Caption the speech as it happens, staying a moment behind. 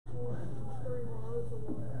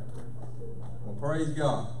Praise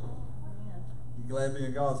God. You glad to be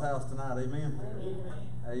in God's house tonight? Amen?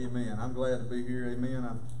 Amen. I'm glad to be here. Amen.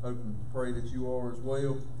 I hope and pray that you are as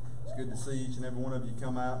well. It's good to see each and every one of you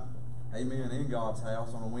come out, amen, in God's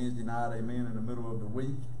house on a Wednesday night, amen, in the middle of the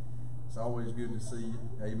week. It's always good to see you.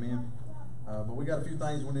 Amen. But we got a few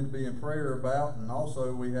things we need to be in prayer about, and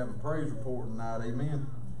also we have a praise report tonight. Amen.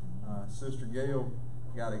 Sister Gail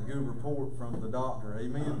got a good report from the doctor.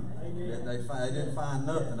 Amen. That they didn't find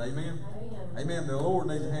nothing. Amen. Amen. The Lord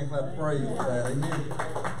needs a hand clap of praise for that. Amen.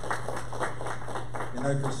 You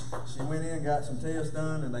know, because she went in and got some tests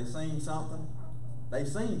done, and they seen something. They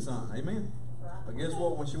seen something. Amen. But guess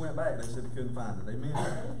what? When she went back, they said they couldn't find it. Amen.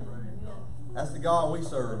 That's the God we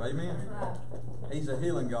serve. Amen. He's a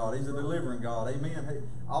healing God. He's a delivering God. Amen.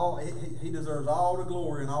 He deserves all the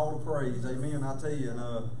glory and all the praise. Amen. I tell you,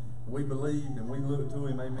 and we believed and we looked to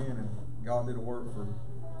Him. Amen. And God did a work for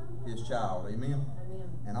His child. Amen.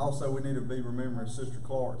 And also we need to be remembering Sister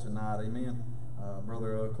Clark tonight. Amen.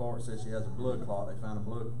 Brother Clark says she has a blood clot. They found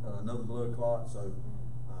another blood clot. So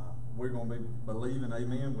we're going to be believing,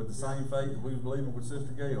 amen, with the same faith that we was believing with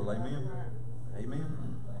Sister Gail. Amen. Amen.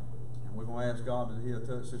 And we're going to ask God that He'll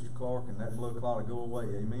touch Sister Clark and that blood clot will go away.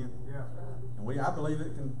 Amen. Yeah. And I believe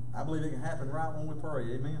it can happen right when we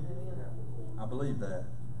pray. Amen. I believe that.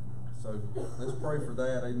 So let's pray for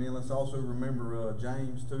that. Amen. Let's also remember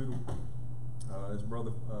James Tootle, his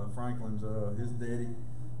brother Franklin's his daddy.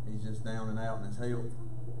 He's just down and out in his health,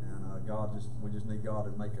 and we just need God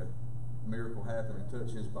to make a miracle happen and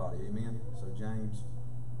touch his body. Amen. So James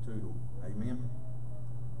Tootle. Amen.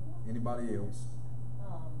 Anybody else?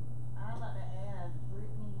 I'd like to add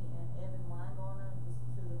Brittany and Evan Weingarner just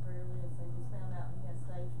to the prayer list. They just found out he has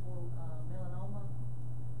stage 4 melanoma.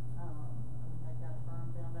 They've got a firm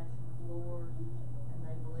foundation with the Lord, and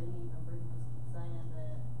they believe. And Brittany just keeps saying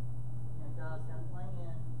that God's got a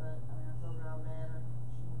plan. But I told her I would add her.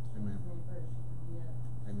 She wants many prayers she can get.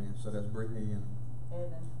 Amen. So that's Brittany and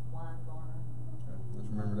Evan Weingarner. Okay. Let's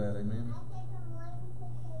remember that. Amen.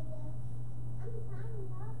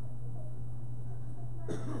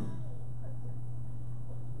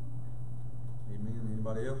 Amen.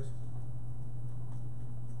 Anybody else?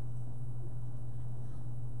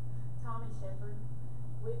 Tommy Shepard.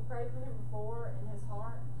 We've prayed for him before in his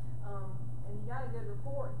heart, and he got a good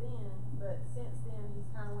report then, but since then he's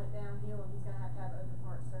kind of went downhill, and he's going to have open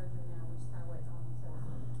heart surgery now. We're just kind of waiting on him. So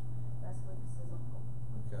that's Lucas's uncle.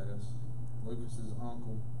 Okay, that's Lucas's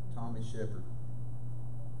uncle, Tommy Shepard.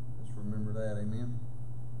 Let's remember that. Amen.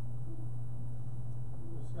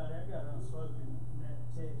 Scotty, I got unspoken in that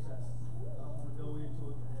text. I want to go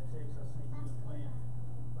into it. In that text, I sent you a plan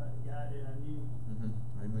about the guy that I knew. Amen.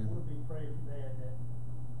 I want to be praying for that. That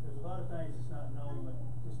there's a lot of things that's not known, but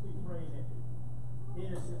just be praying that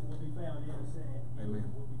innocent will be found innocent, and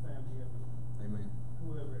guilty will be found guilty. Amen.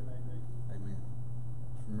 Whoever it may be. Amen.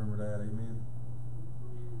 Just remember that. Amen.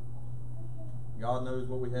 God knows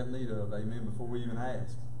what we have need of. Amen. Before we even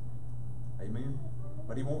ask. Amen.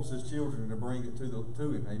 But He wants His children to bring it to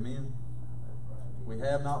Him. Amen. We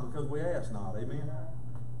have not because we ask not. Amen.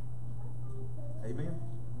 Amen.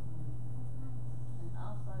 And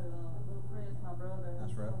also, little Chris, my brother.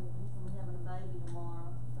 That's right. He's going to be having a baby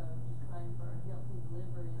tomorrow, so just praying for a healthy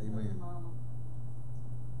delivery and Amen. his mama.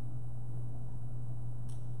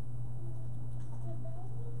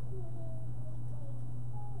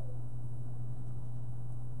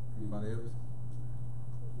 Anybody else?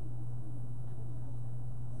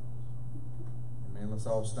 Amen. Let's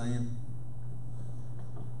all stand.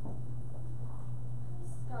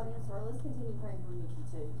 Scotty, I'm sorry. Let's continue praying for Mickey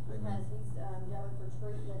too, because he's going for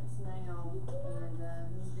treatments now, and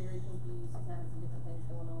he's very confused. He's having some different things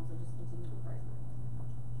going on, so just continue to pray for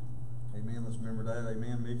him. Amen. Let's remember that.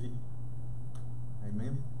 Amen, Mickey.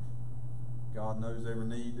 Amen. God knows every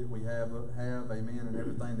need that we have. Amen, and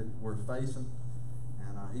everything that we're facing.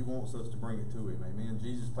 He wants us to bring it to Him. Amen.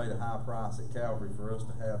 Jesus paid a high price at Calvary for us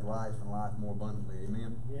to have life and life more abundantly.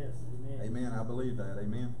 Amen. Yes. Amen. Amen. I believe that.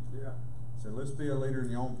 Amen. Yeah. So let's be a leader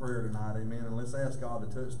in your own prayer tonight. Amen. And let's ask God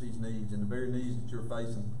to touch these needs and the very needs that you're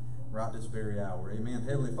facing right this very hour. Amen.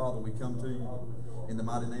 Heavenly Father, we come to you in the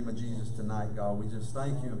mighty name of Jesus tonight, God. We just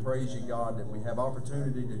thank you and praise you, God, that we have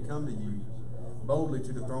opportunity to come to you boldly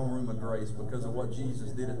to the throne room of grace because of what Jesus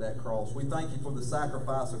did at that cross. We thank you for the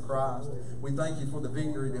sacrifice of Christ. We thank you for the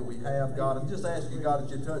victory that we have, God. And just ask you, God, that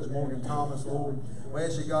you touch Morgan Thomas, Lord. We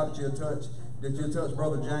ask you, God, that you touch that you'll touch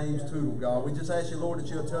Brother James Tootle, God. We just ask you, Lord, that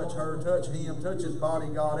you'll touch her, touch him, touch his body,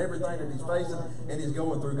 God, everything that he's facing and he's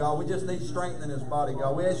going through, God. We just need strength in his body,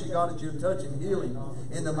 God. We ask you, God, that you'll touch him, heal him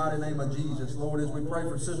in the mighty name of Jesus, Lord. As we pray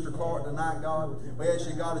for Sister Clark tonight, God, we ask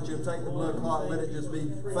you, God, that you'll take the blood clot and let it just be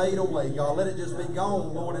fade away, God. Let it just be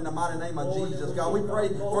gone, Lord, in the mighty name of Jesus, God. We pray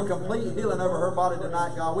for complete healing over her body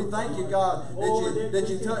tonight, God. We thank you, God, that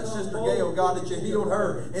you touched Sister Gail, God, that you healed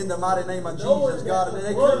her in the mighty name of Jesus, God. And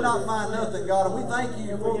they could not find nothing, God, and we thank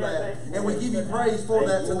you for that. And we give you praise for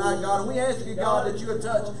that tonight, God. And we ask you, God, that you would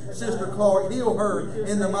touch Sister Clark, heal her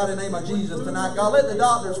in the mighty name of Jesus tonight, God. Let the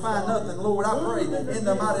doctors find nothing, Lord. I pray in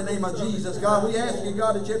the mighty name of Jesus, God. We ask you,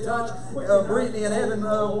 God, that you touch Brittany and Evan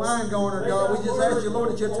Weingarner, God. We just ask you,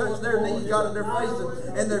 Lord, that you touch their needs, God, that they're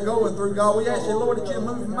facing and they're going through, God. We ask you, Lord, that you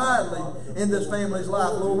move mightily in this family's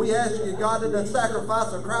life, Lord. We ask you, God, that the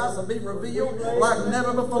sacrifice of Christ will be revealed like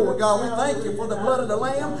never before, God. We thank you for the blood of the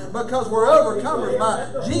Lamb because we're overcomers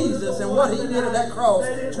by Jesus and what he did at that cross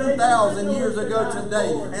 2,000 years ago today.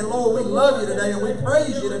 And Lord, we love you today and we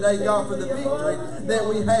praise you today, God, for the victory that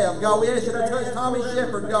we have. God, we ask you to touch Tommy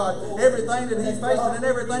Shepherd, God, everything that he's facing and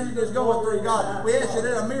everything that he's going through, God. We ask you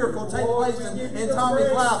that a miracle take place in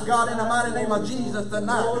Tommy's life, God, in the mighty name of Jesus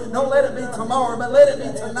tonight. Don't let it be tomorrow, but let it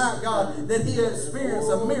be tonight, God, that he experience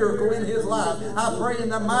a miracle in his life. I pray in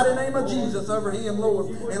the mighty name of Jesus over him,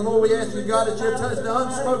 Lord. And Lord, we ask you, God, that you touch the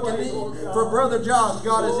unspoken need for Brother Josh,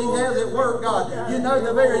 God, as he has at work, God. You know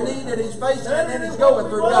the very need that he's facing and that he's going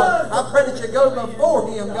through, God. I pray that you go before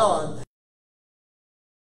him, God.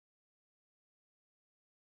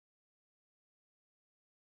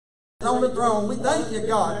 On the throne, we thank you,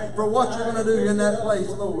 God, for what you're going to do in that place,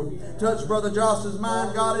 Lord. Touch Brother Josh's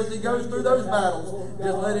mind, God, as he goes through those battles.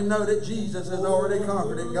 Just let him know that Jesus has already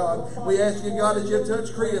conquered it, God. We ask you, God, that you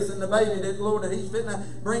touch Chris and the baby that, Lord, that he's fitting to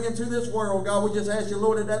bring into this world, God. We just ask you,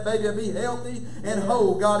 Lord, that that baby will be healthy and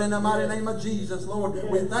whole, God, in the mighty name of Jesus, Lord.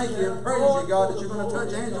 We thank you and praise you, God, that you're going to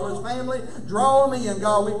touch Angela's family. Draw them in,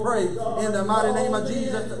 God, we pray, in the mighty name of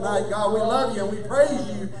Jesus tonight, God. We love you and we praise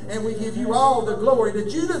you and we give you all the glory that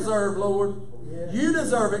you deserve, Lord. You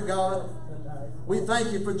deserve it, God. We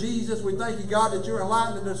thank you for Jesus. We thank you, God, that you're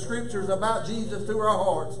enlightening the scriptures about Jesus through our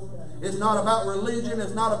hearts. It's not about religion.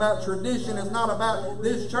 It's not about tradition. It's not about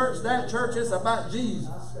this church, that church. It's about Jesus.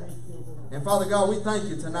 And Father God, we thank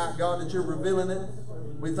you tonight, God, that you're revealing it.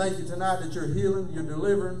 We thank you tonight that you're healing, you're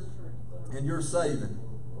delivering, and you're saving.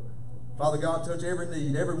 Father God, touch every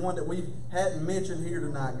need, everyone that we hadn't mentioned here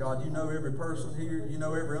tonight, God. You know every person here. You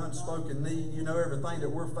know every unspoken need. You know everything that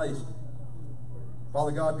we're facing.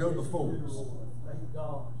 Father God, go before us.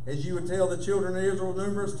 As you would tell the children of Israel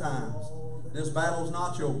numerous times, this battle is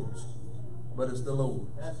not yours, but it's the Lord.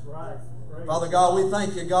 That's right. Father God, we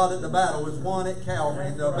thank you, God, that the battle is won at Calvary.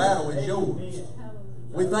 And the battle is yours.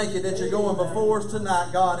 We thank you that you're going before us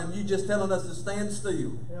tonight, God, and you just telling us to stand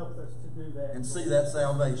still. Help us to do that. And see that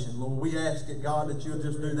salvation. Lord, we ask it, God, that you'll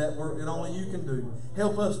just do that work that only you can do.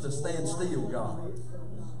 Help us to stand still, God.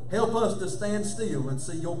 Help us to stand still and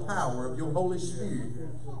see your power of your Holy Spirit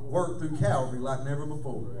work through Calvary like never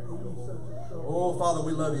before. Oh, Father,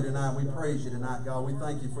 we love you tonight. We praise you tonight, God. We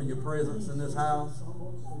thank you for your presence in this house.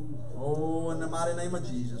 Oh, in the mighty name of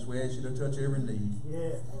Jesus, we ask you to touch every need.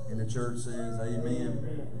 And the church says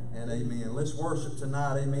amen and amen. Let's worship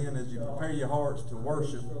tonight, amen, as you prepare your hearts to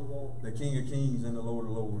worship the King of Kings and the Lord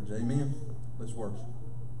of Lords. Amen. Let's worship.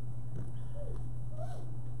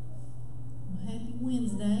 Happy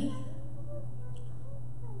Wednesday.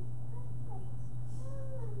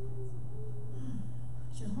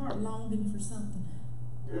 Is your heart longing for something?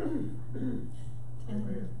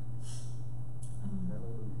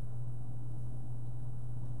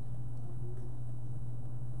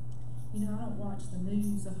 You know, I don't watch the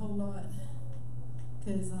news a whole lot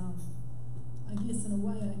because I guess in a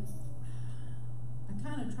way I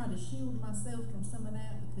kind of try to shield myself from some of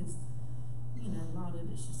that because, you know, a lot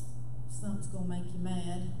of it's just something's going to make you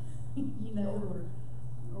mad, you know,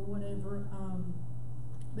 or whatever.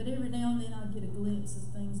 But every now and then I get a glimpse of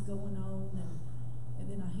things going on, and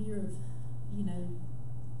then I hear of, you know,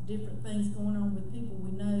 different things going on with people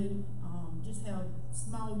we know, just how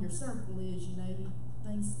small your circle is, you know,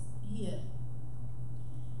 things hit.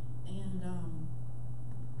 And,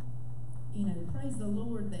 you know, praise the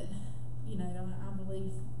Lord that, you know, I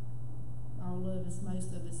believe all of us,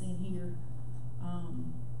 most of us in here,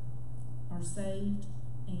 are saved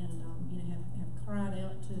and, you know, have cried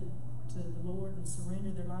out to the Lord and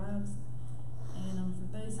surrendered their lives. And for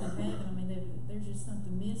those who haven't, I mean, there's just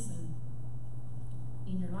something missing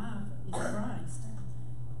in your life. It's Christ.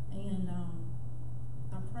 And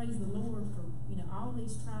I praise the Lord for, you know, all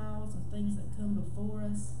these trials and things that come before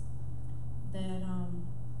us, that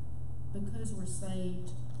because we're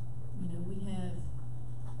saved, you know, we have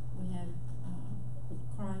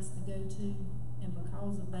Christ to go to, and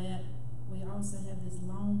because of that, we also have this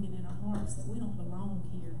longing in our hearts that we don't belong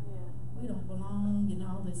here. Yeah. We don't belong in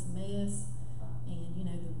all this mess. And you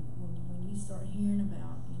know, when you start hearing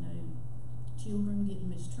about, you know, children getting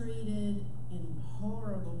mistreated in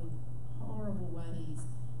horrible ways,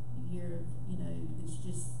 you hear, you know, it's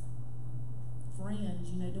just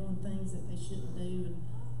friends, you know, doing things that they shouldn't do,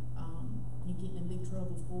 and you getting in big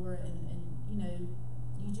trouble for it, and you know,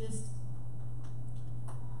 you just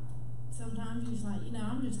sometimes you're just like, you know,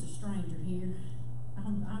 I'm just a stranger here.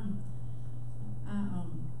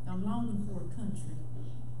 I'm longing for a country,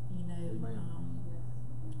 you know.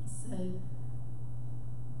 So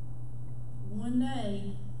one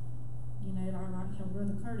day, you know, like how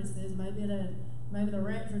Brother Curtis says, maybe the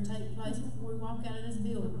rapture will take place before we walk out of this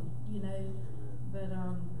building, you know. But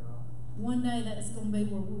one day that's going to be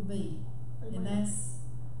where we'll be. Amen. And that's,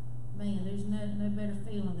 man, there's no better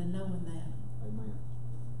feeling than knowing that. Amen.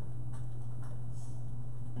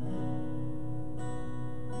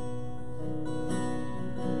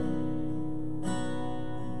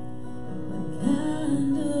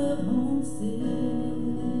 Kind of homesick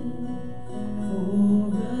for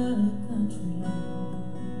a country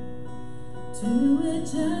to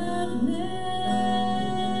which I've never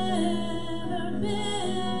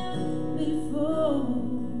been before.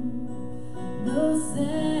 No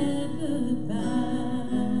sad goodbyes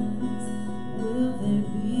will there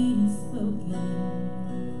be spoken,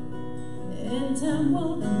 and time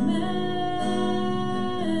won't matter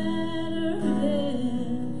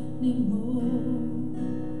anymore.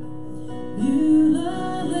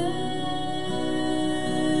 Beautiful land,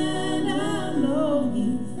 I'm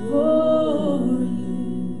longing for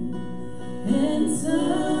you, and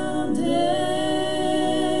someday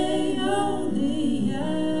only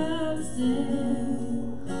I'll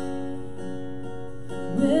stand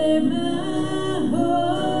where my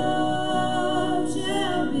hope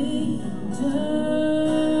shall be eternal.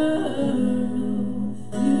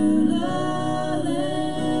 Beulah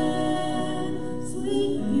land,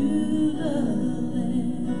 sweet Beulah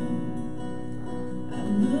land,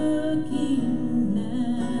 I'm looking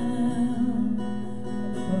now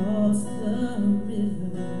across the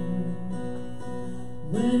river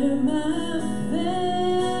where my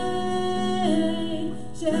faith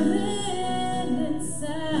shall end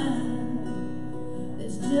inside.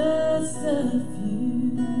 There's just a few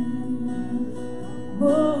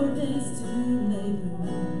more days to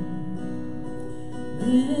labor,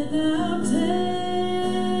 then I'll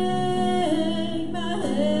take my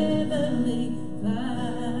heavenly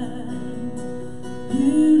flight.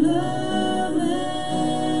 Beulah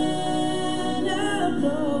land, I'm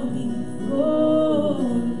longing for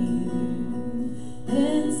you,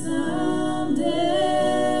 and someday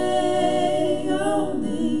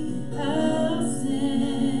only I'll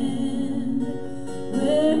stand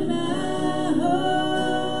where my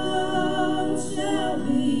hope shall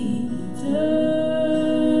be eternal.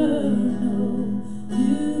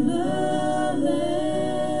 Beulah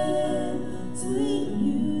land, sweet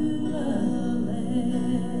Beulah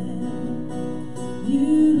land,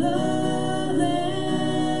 Beulah land,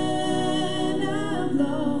 I'm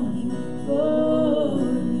longing for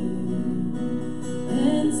you,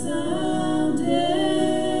 and someday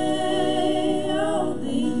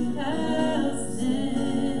only I'll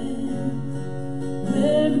stand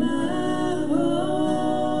where my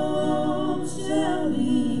hope shall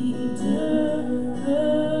be eternal.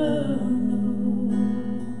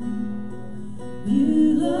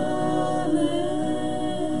 Beulah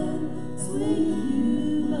land, sweet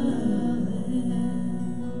Beulah land,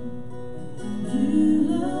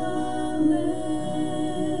 Beulah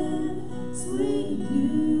land, sweet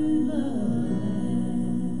Beulah land.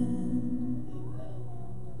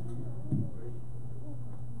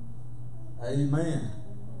 Amen.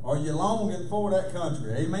 Are you longing for that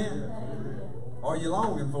country? Amen. Are you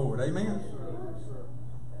longing for it? Amen.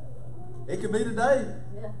 It could be today.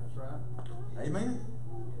 That's right. Amen.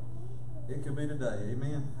 It could be today.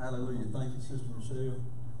 Amen. Hallelujah. Thank you, Sister Michelle.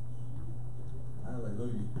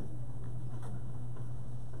 Hallelujah.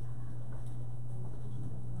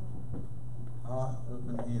 Heart up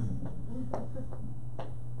in Him.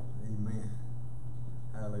 Amen.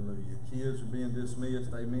 Hallelujah. Kids are being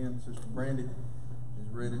dismissed. Amen. Sister Brandy is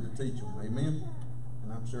ready to teach them. Amen.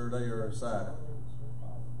 And I'm sure they are excited.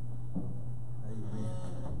 Amen.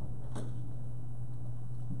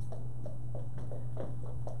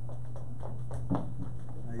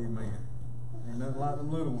 Amen. Ain't nothing like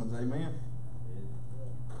them little ones. Amen.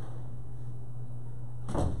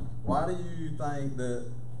 Why do you think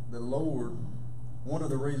that the Lord, one of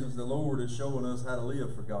the reasons the Lord is showing us how to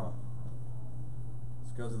live for God,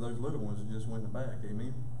 it's because of those little ones that just went in the back.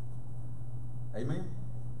 Amen? Amen?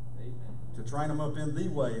 Amen. To train them up in the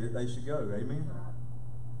way that they should go. Amen?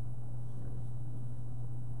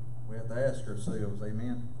 We have to ask ourselves,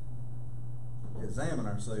 amen? Examine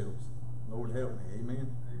ourselves. Lord, help me.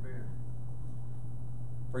 Amen? Amen.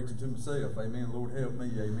 Preaching to myself. Amen. Lord, help me.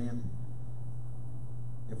 Amen.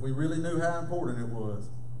 If we really knew how important it was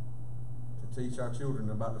to teach our children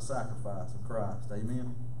about the sacrifice of Christ.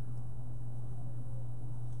 Amen.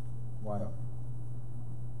 Wow.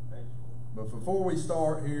 Thank you. But before we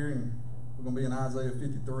start here, and we're going to be in Isaiah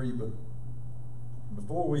 53, but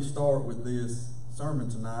before we start with this sermon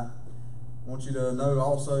tonight, I want you to know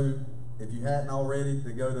also, if you hadn't already,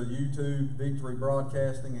 to go to YouTube, Victory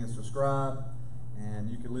Broadcasting, and subscribe, and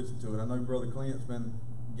you can listen to it. I know Brother Clint's been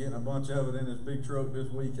getting a bunch of it in his big truck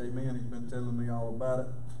this week. Amen. He's been telling me all about it,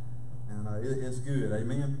 and it's good.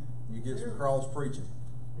 Amen. You get some cross preaching.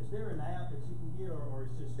 Is there an app that you can get, or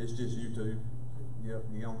it's just YouTube. Yep.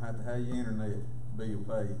 You don't have to have your internet bill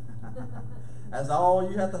paid. That's all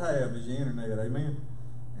you have to have is your internet. Amen.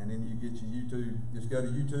 And then you get your YouTube. Just go to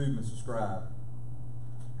YouTube and subscribe.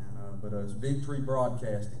 And but it's Victory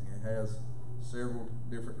Broadcasting. It has several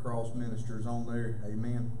different cross ministers on there.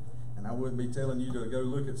 Amen. And I wouldn't be telling you to go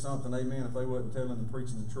look at something, amen, if they wasn't telling and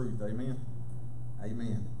preaching the truth. Amen.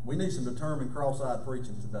 Amen. We need some determined cross-eyed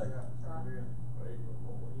preaching today. Amen. Praise the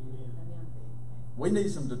Lord. We need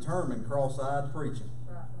some determined cross-eyed preaching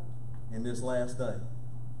in this last day.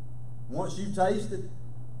 Once you taste it,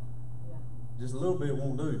 just a little bit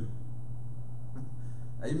won't do.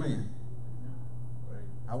 Amen.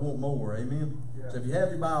 I want more. Amen. So if you have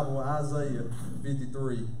your Bible, Isaiah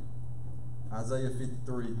 53. Isaiah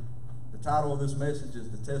 53. The title of this message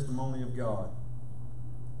is The Testimony of God.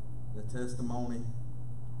 The Testimony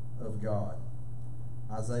of God.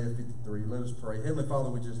 Isaiah 53. Let us pray. Heavenly Father,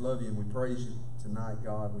 we just love you and we praise you tonight,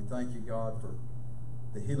 God. We thank you, God, for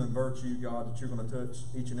the healing virtue, God, that you're going to touch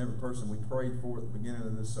each and every person we prayed for at the beginning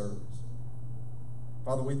of this service.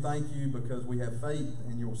 Father, we thank you because we have faith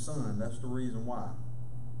in your Son. That's the reason why.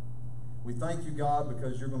 We thank you, God,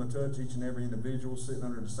 because you're going to touch each and every individual sitting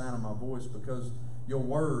under the sound of my voice, because your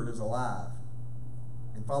word is alive.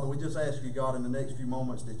 And Father, we just ask you, God, in the next few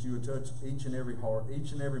moments that you would touch each and every heart,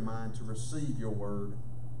 each and every mind to receive your word.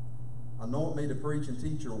 Anoint me to preach and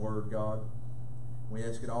teach your word, God. We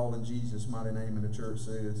ask it all in Jesus' mighty name, and the church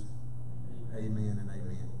says, amen and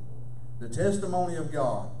amen. The testimony of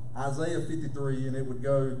God, Isaiah 53, and it would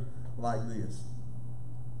go like this.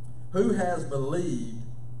 Who has believed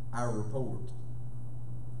our report?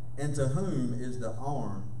 And to whom is the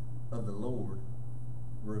arm of the Lord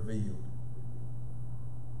revealed?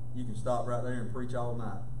 You can stop right there and preach all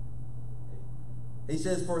night. He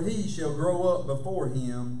says, for he shall grow up before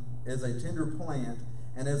him as a tender plant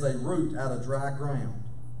and as a root out of dry ground.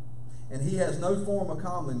 And he has no form of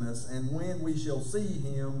comeliness, and when we shall see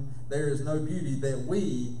him, there is no beauty that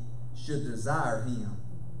we should desire him.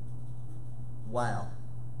 Wow.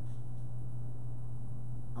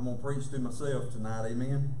 I'm going to preach to myself tonight,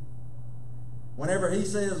 amen. Whenever he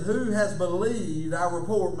says, who has believed our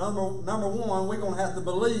report, number one, we're going to have to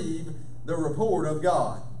believe the report of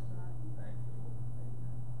God.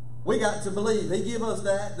 We got to believe. He gave us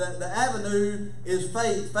that. The avenue is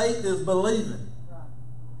faith. Faith is believing.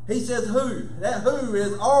 He says who. That who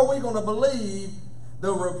is, are we going to believe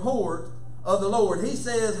the report of the Lord? He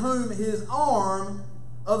says whom his arm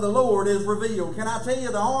of the Lord is revealed. Can I tell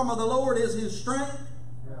you, the arm of the Lord is his strength,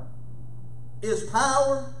 his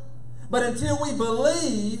power. But until we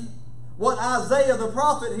believe what Isaiah the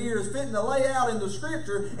prophet here is fitting to lay out in the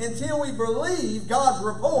scripture, until we believe God's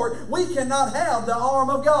report, we cannot have the arm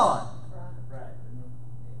of God.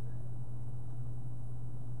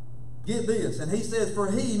 Get this. And he says,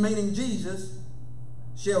 for he, meaning Jesus,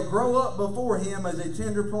 shall grow up before him as a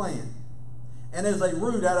tender plant and as a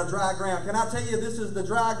root out of dry ground. Can I tell you, this is the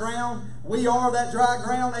dry ground? We are that dry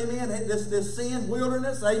ground, amen. This sin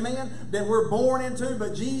wilderness, amen, that we're born into.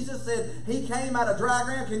 But Jesus said he came out of dry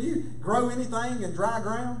ground. Can you grow anything in dry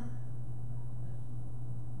ground?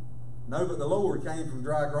 No, but the Lord came from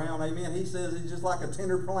dry ground, amen. He says he's just like a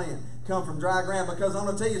tender plant come from dry ground. Because I'm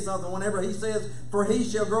going to tell you something. Whenever he says, for he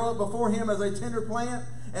shall grow up before him as a tender plant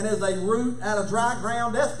and as a root out of dry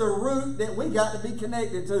ground, that's the root that we got to be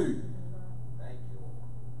connected to.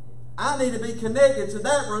 I need to be connected to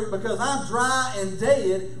that root because I'm dry and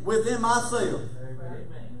dead within myself. Amen.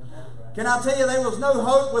 Can I tell you, there was no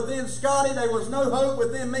hope within Scotty, there was no hope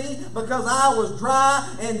within me, because I was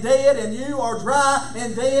dry and dead, and you are dry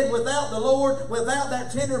and dead without the Lord, without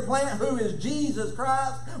that tender plant who is Jesus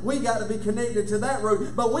Christ. We got to be connected to that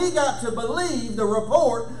root. But we got to believe the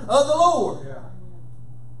report of the Lord. Yeah.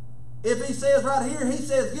 If he says right here, he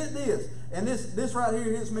says, get this, and this right here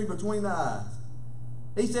hits me between the eyes.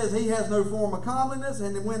 He says he has no form of comeliness,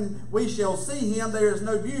 and when we shall see him, there is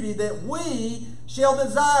no beauty that we shall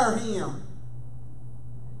desire him.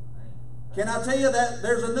 Can I tell you that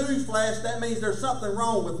there's a news flash? That means there's something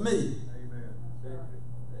wrong with me. Amen.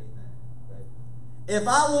 If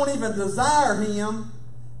I won't even desire him,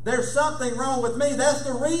 there's something wrong with me. That's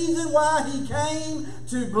the reason why he came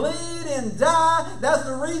to bleed and die. That's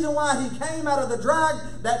the reason why he came out of the dry,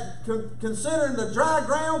 considering the dry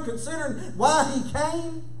ground, considering why he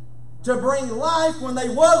came. To bring life when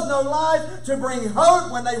there was no life, to bring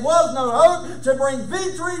hope when there was no hope, to bring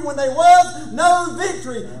victory when there was no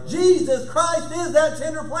victory. Jesus Christ is that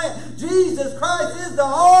tender plant. Jesus Christ is the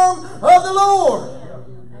arm of the Lord.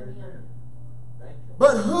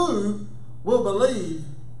 But who will believe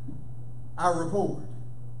our report?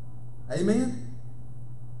 Amen?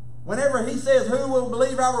 Whenever he says who will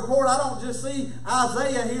believe our report, I don't just see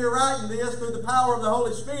Isaiah here writing this through the power of the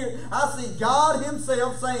Holy Spirit. I see God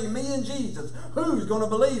himself saying, me and Jesus, who's going to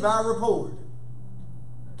believe our report?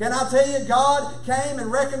 Can I tell you, God came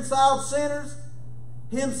and reconciled sinners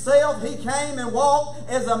himself. He came and walked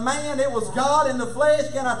as a man. It was God in the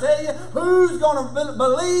flesh. Can I tell you, who's going to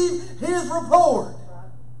believe his report?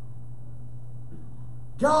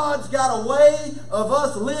 God's got a way of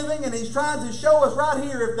us living, and he's trying to show us right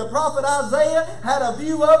here. If the prophet Isaiah had a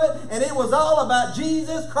view of it, and it was all about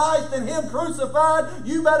Jesus Christ and him crucified,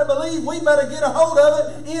 you better believe we better get a hold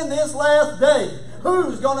of it in this last day.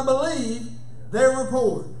 Who's going to believe their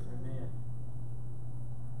report?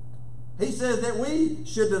 He says that we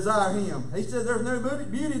should desire him. He says there's no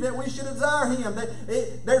beauty that we should desire him.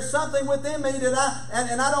 There's something within me that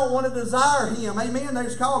I don't want to desire him. Amen.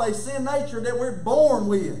 There's called a sin nature that we're born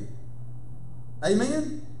with.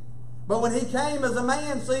 Amen. But when he came as a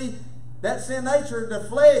man, see, that sin nature, the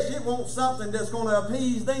flesh, it wants something that's going to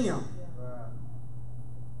appease them.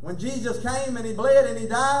 When Jesus came and he bled and he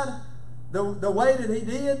died, the way that he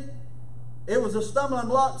did, it was a stumbling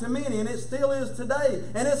block to many, and it still is today.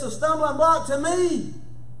 And it's a stumbling block to me.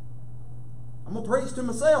 I'm going to preach to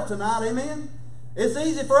myself tonight, amen? It's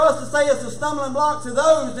easy for us to say it's a stumbling block to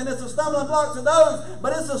those, and it's a stumbling block to those,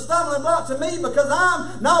 but it's a stumbling block to me because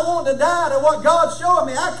I'm not wanting to die to what God's showing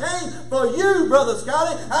me. I came for you, Brother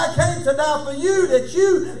Scotty. I came to die for you that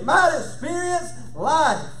you might experience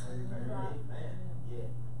life.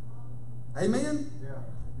 Amen?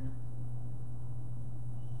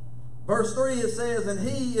 Verse 3 it says, and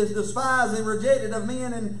he is despised and rejected of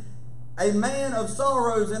men, and a man of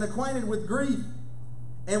sorrows and acquainted with grief.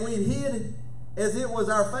 And we hid as it was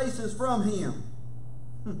our faces from him.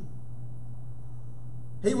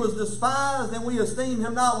 He was despised and we esteemed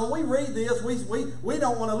him not. When we read this, we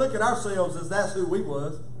don't want to look at ourselves as that's who we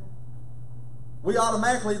was. We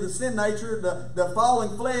automatically, the sin nature, the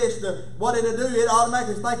falling flesh, what did it do? It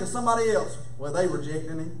automatically think of somebody else. Well, they rejected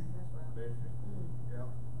him.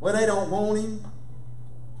 Well, they don't want him.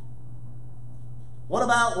 What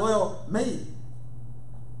about, well, me?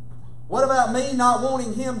 What about me not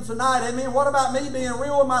wanting him tonight? Amen. What about me being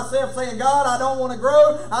real with myself, saying, God, I don't want to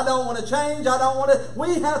grow. I don't want to change. I don't want to.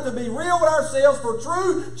 We have to be real with ourselves for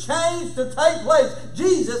true change to take place.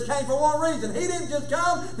 Jesus came for one reason. He didn't just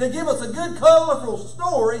come to give us a good, colorful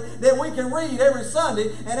story that we can read every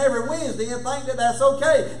Sunday and every Wednesday and think that that's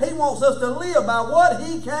okay. He wants us to live by what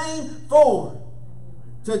he came for.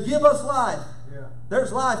 To give us life. Yeah.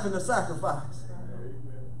 There's life in the sacrifice. Amen.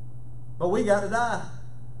 But we got to die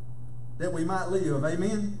that we might live.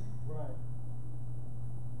 Amen? Right.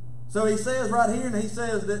 So he says right here, and he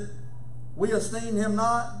says that we esteem him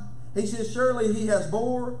not. He says, surely he has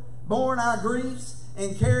borne our griefs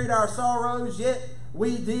and carried our sorrows, yet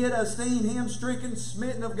we did esteem him stricken,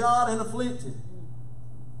 smitten of God, and afflicted.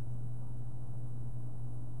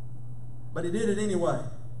 But he did it anyway.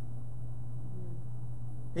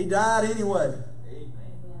 He died anyway.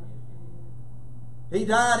 He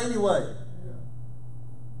died anyway.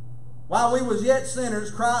 While we was yet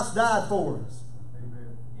sinners, Christ died for us.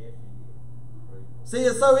 See,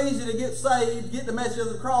 it's so easy to get saved, get the message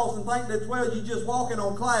of the cross, and think that, well, you're just walking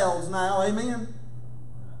on clouds now. Amen?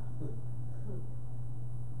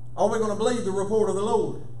 Are we going to believe the report of the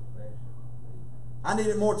Lord? I need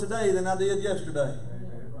it more today than I did yesterday.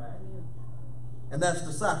 And that's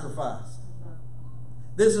the sacrifice.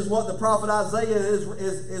 This is what the prophet Isaiah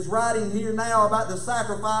is writing here now about the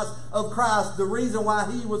sacrifice of Christ, the reason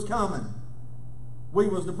why he was coming. We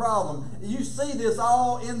was the problem. You see this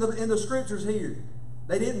all in the scriptures here.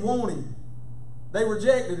 They didn't want him. They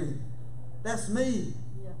rejected him. That's me.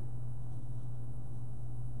 Yeah.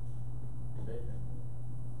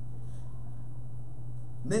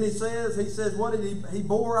 And then he says, what did he? He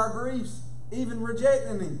bore our griefs, even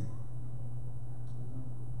rejecting him.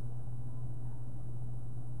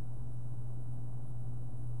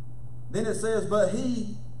 Then it says, but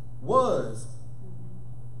he was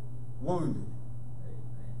wounded.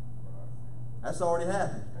 That's already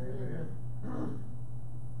happened. Amen.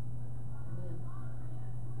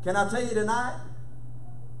 Can I tell you tonight?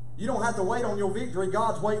 You don't have to wait on your victory.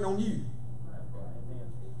 God's waiting on you.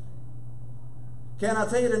 Can I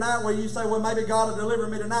tell you tonight where you say, well, maybe God will deliver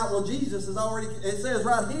me tonight? Well, Jesus is already, it says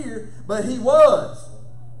right here, but he was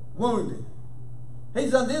wounded.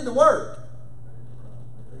 He's undid the work.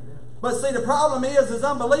 But see, the problem is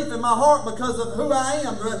unbelief in my heart because of who I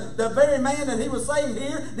am. The very man that he was saying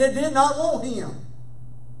here that did not want him.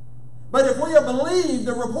 But if we have believed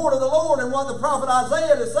the report of the Lord and what the prophet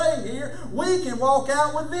Isaiah is saying here, we can walk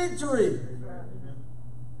out with victory.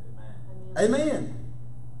 Amen.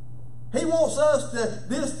 He wants us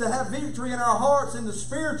to have victory in our hearts in the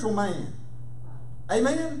spiritual man.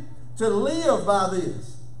 Amen. To live by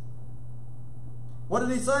this. What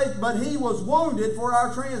did he say? But he was wounded for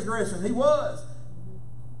our transgression. He was.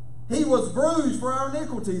 He was bruised for our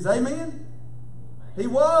iniquities. Amen. He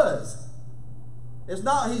was. It's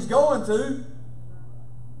not he's going to.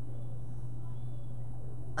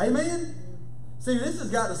 Amen. See, this has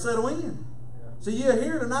got to settle in. See, you're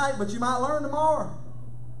here tonight, but you might learn tomorrow.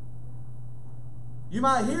 You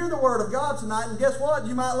might hear the word of God tonight, and guess what?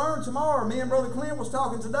 You might learn tomorrow. Me and Brother Clint was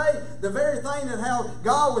talking today. The very thing that how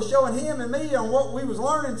God was showing him and me on what we was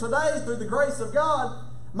learning today through the grace of God,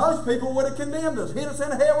 most people would have condemned us, hit us in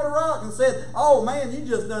the head with a rock and said, oh man, you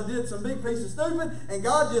just done did some big piece of stupid, and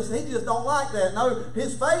God he just don't like that. No,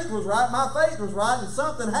 his faith was right, my faith was right, and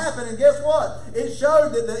something happened, and guess what? It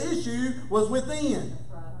showed that the issue was within.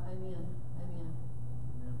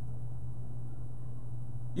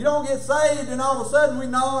 You don't get saved and all of a sudden we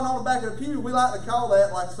gnawing on the back of the pew. We like to call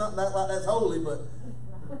that like something that's holy, but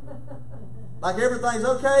like everything's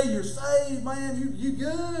okay. You're saved, man. You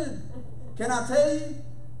good. Can I tell you?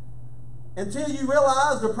 Until you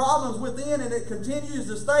realize the problem's within and it continues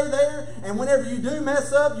to stay there, and whenever you do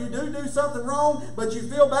mess up, you do something wrong, but you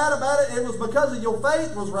feel bad about it, it was because of your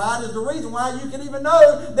faith was right is the reason why you can even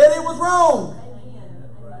know that it was wrong.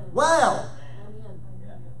 Wow.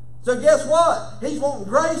 So guess what? He's wanting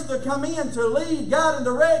grace to come in to lead, guide, and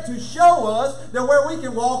direct, to show us that where we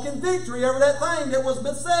can walk in victory over that thing that was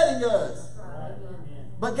besetting us. Right.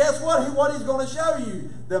 But guess what? What he's going to show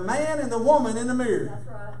you? The man and the woman in the mirror. That's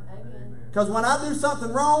right. Amen. Because when I do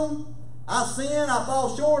something wrong, I sin, I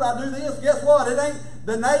fall short, I do this, guess what? It ain't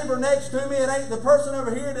the neighbor next to me, it ain't the person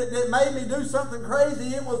over here that made me do something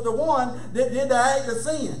crazy. It was the one that did the act of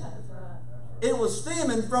sin. That's right. It was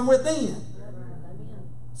stemming from within.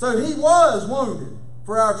 So he was wounded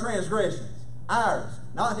for our transgressions. Ours,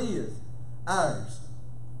 not his. Ours.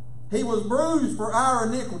 He was bruised for our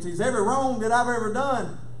iniquities. Every wrong that I've ever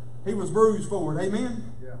done, he was bruised for it.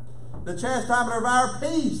 Amen? Yeah. The chastisement of our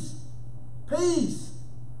peace. Peace.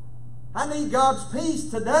 I need God's peace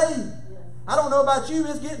today. I don't know about you,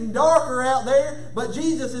 it's getting darker out there, but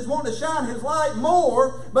Jesus is wanting to shine his light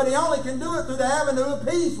more, but he only can do it through the avenue of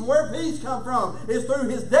peace. And where peace come from? It's through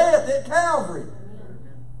his death at Calvary.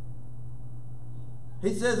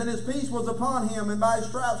 He says, and his peace was upon him, and by his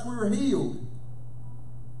stripes we were healed.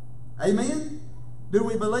 Amen? Do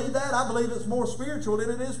we believe that? I believe it's more spiritual than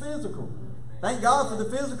it is physical. Thank God for the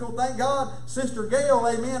physical. Thank God Sister Gail,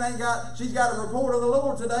 amen, she's got a report of the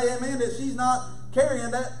Lord today, amen, that she's not carrying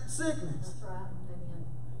that sickness. That's right. Amen.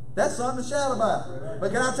 That's something to shout about.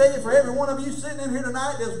 But can I tell you, for every one of you sitting in here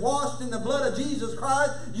tonight that's washed in the blood of Jesus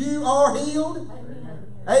Christ, you are healed.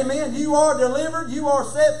 Amen. You are delivered. You are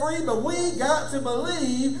set free. But we got to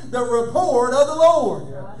believe the report of the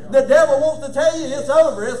Lord. The devil wants to tell you it's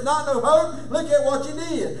over. It's not no hope. Look at what you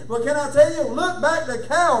did. But can I tell you, look back to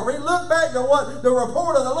Calvary. Look back to what the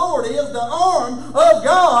report of the Lord is. The arm of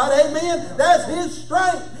God. Amen. That's his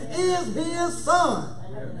strength. Is his son.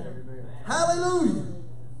 Hallelujah.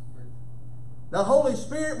 The Holy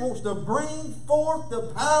Spirit wants to bring forth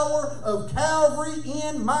the power of Calvary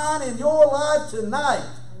in mine and your life tonight.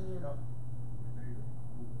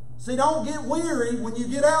 See, don't get weary when you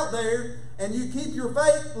get out there and you keep your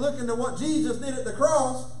faith looking to what Jesus did at the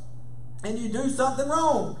cross and you do something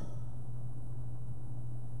wrong.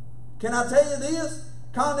 Can I tell you this?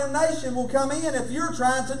 Condemnation will come in if you're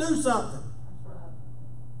trying to do something.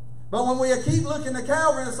 But when we keep looking to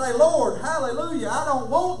Calvary and say, Lord, hallelujah, I don't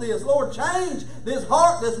want this. Lord, change this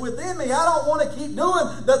heart that's within me. I don't want to keep doing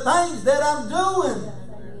the things that I'm doing.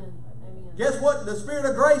 Amen. Guess what? The Spirit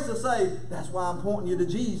of grace will say, that's why I'm pointing you to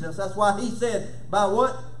Jesus. That's why He said, by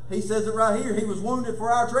what? He says it right here. He was wounded for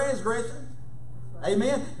our transgressions.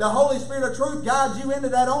 Amen. The Holy Spirit of truth guides you into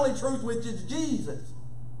that only truth, which is Jesus.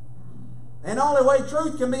 And the only way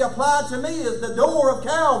truth can be applied to me is the door of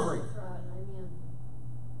Calvary.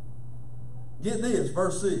 Get this,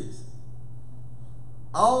 verse 6.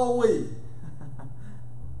 All we.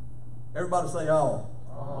 Everybody say all.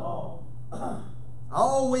 All.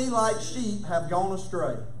 All we like sheep have gone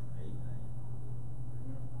astray.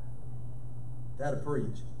 That'll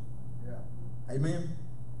preach. Yeah. Amen.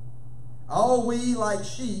 All we like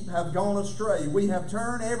sheep have gone astray. We have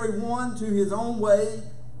turned every one to his own way,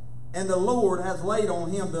 and the Lord has laid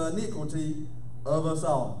on him the iniquity of us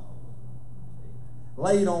all.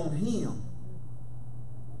 Laid on him.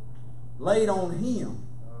 Laid on him.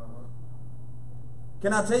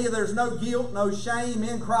 Can I tell you there's no guilt, no shame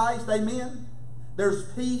in Christ? Amen.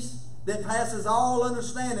 There's peace that passes all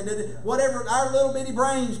understanding. Whatever our little bitty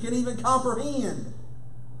brains can even comprehend.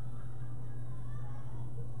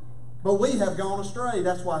 But we have gone astray.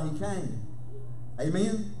 That's why He came.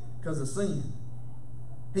 Amen. Because of sin.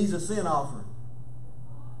 He's a sin offering.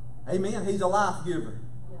 Amen. He's a life giver.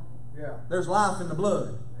 Yeah. There's life in the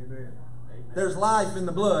blood. Amen. There's life in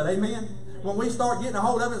the blood. Amen. When we start getting a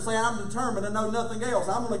hold of it and say, I'm determined to know nothing else,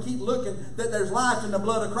 I'm going to keep looking that there's life in the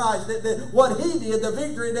blood of Christ, that what He did, the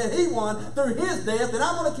victory that He won through His death, and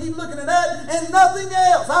I'm going to keep looking at that and nothing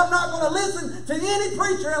else. I'm not going to listen to any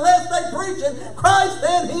preacher unless they preaching Christ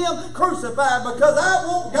and Him crucified, because I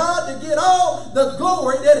want God to get all the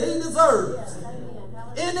glory that He deserves.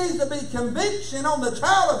 It needs to be conviction on the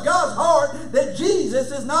child of God's heart that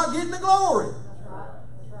Jesus is not getting the glory.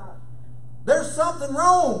 There's something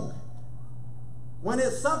wrong when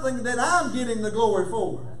it's something that I'm getting the glory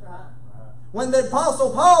for. When the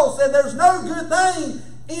Apostle Paul said there's no good thing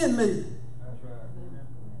in me. That's right.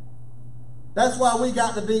 That's why we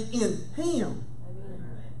got to be in Him.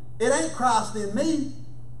 It ain't Christ in me.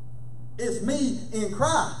 It's me in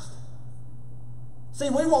Christ. See,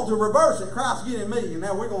 we want to reverse it. Christ get in me. And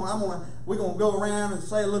now we're going to go around and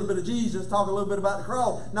say a little bit of Jesus, talk a little bit about the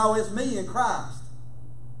cross. No, it's me in Christ.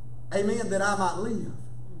 Amen, that I might live.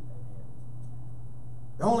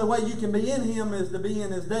 The only way you can be in Him is to be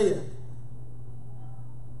in His death.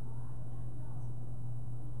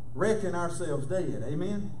 Reckon ourselves dead.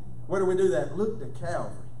 Amen. Where do we do that? Look to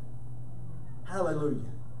Calvary. Hallelujah.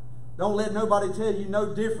 Don't let nobody tell you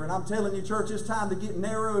no different. I'm telling you, church, it's time to get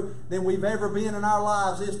narrower than we've ever been in our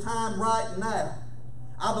lives. It's time right now.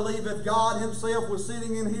 I believe if God Himself was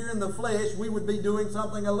sitting in here in the flesh, we would be doing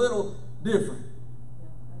something a little different.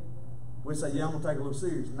 We say, yeah, I'm going to take a little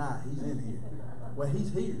serious. Nah, He's in here. Well,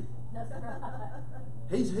 He's here.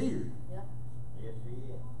 He's here. Yes,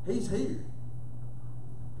 He is. He's here.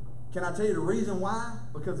 Can I tell you the reason why?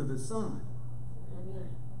 Because of His Son.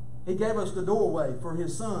 He gave us the doorway for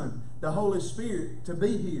His Son, the Holy Spirit, to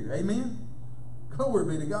be here. Amen?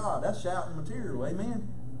 Glory be to God. That's shouting material. Amen?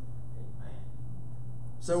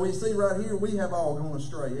 So we see right here, we have all gone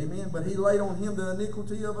astray. Amen? But He laid on Him the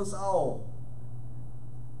iniquity of us all.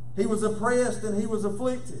 He was oppressed and He was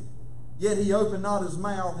afflicted, yet He opened not His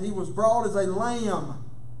mouth. He was brought as a lamb,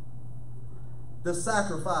 the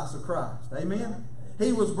sacrifice of Christ. Amen?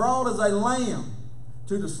 He was brought as a lamb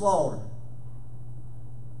to the slaughter.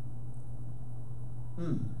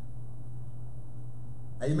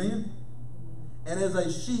 Amen? And as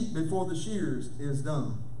a sheep before the shears is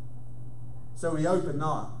dumb, so He opened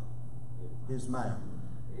not His mouth.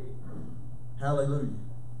 Hallelujah.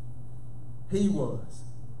 He was.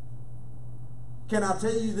 Can I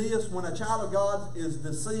tell you this? When a child of God is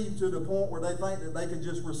deceived to the point where they think that they can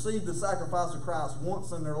just receive the sacrifice of Christ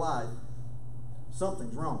once in their life,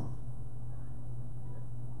 something's wrong.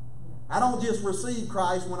 I don't just receive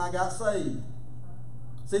Christ when I got saved.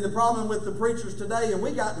 See, the problem with the preachers today, and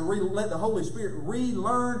we got to let the Holy Spirit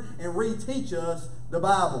relearn and reteach us the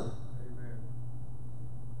Bible. Amen.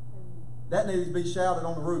 That needs to be shouted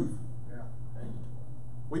on the roof. Yeah.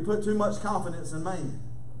 We put too much confidence in man.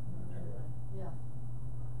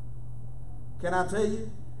 Can I tell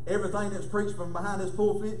you, everything that's preached from behind this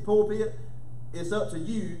pulpit, it's up to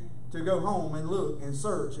you to go home and look and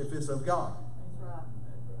search if it's of God.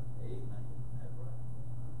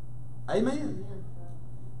 Amen.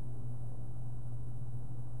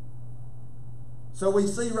 So we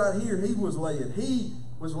see right here, He was led. He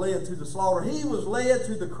was led to the slaughter. He was led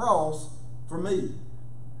to the cross for me.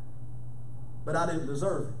 but I didn't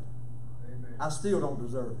deserve it. Amen. I still don't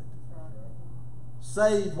deserve it.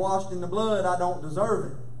 Saved, washed in the blood, I don't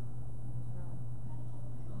deserve it.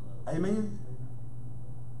 Amen?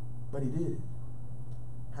 But He did it.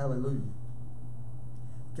 Hallelujah.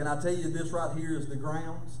 Can I tell you this right here is the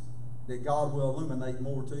grounds that God will illuminate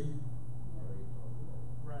more to you?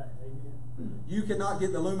 Right, amen. You cannot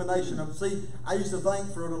get the illumination of, see, I used to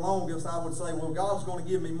think for the longest, I would say, well, God's going to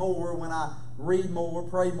give me more when I read more,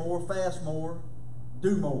 pray more, fast more,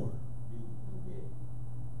 do more.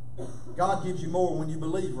 God gives you more when you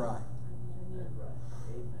believe right.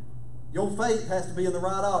 Your faith has to be in the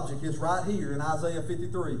right object. It's right here in Isaiah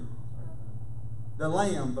 53. The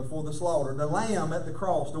Lamb before the slaughter. The Lamb at the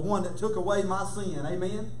cross. The one that took away my sin.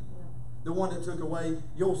 Amen? The one that took away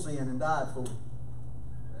your sin and died for it.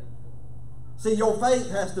 See, your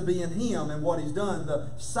faith has to be in Him and what He's done.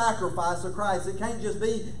 The sacrifice of Christ. It can't just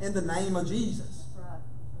be in the name of Jesus.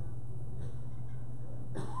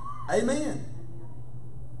 Amen.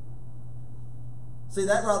 See,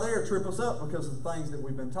 that right there trip us up because of the things that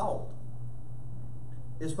we've been taught.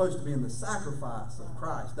 It's supposed to be in the sacrifice of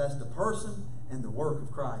Christ. That's the person and the work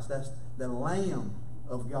of Christ. That's the Lamb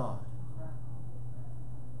of God.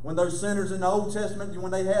 When those sinners in the Old Testament,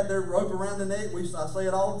 when they had their rope around the neck, I say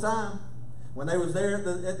it all the time, when they was there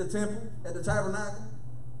at the temple, at the tabernacle,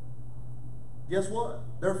 guess what?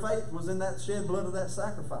 Their faith was in that shed blood of that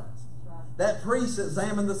sacrifice. That priest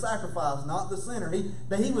examined the sacrifice, not the sinner.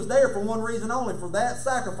 He was there for one reason only, for that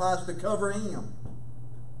sacrifice to cover him.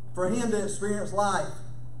 For him to experience life.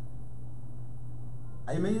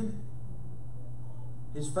 Amen?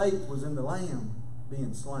 His faith was in the Lamb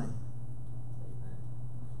being slain.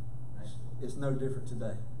 It's no different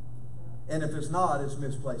today. And if it's not, it's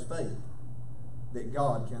misplaced faith that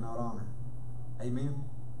God cannot honor. Amen?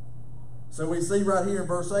 So we see right here in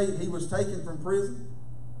verse 8, He was taken from prison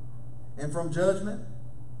and from judgment,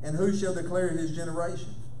 and who shall declare His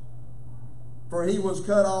generation? For He was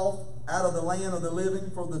cut off out of the land of the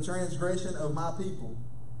living, for the transgression of my people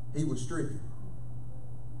He was stricken.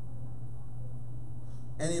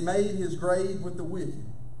 And He made His grave with the wicked,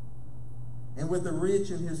 and with the rich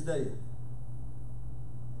in his death,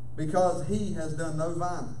 because He has done no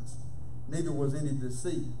violence, neither was any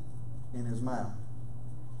deceit in His mouth.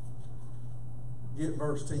 Get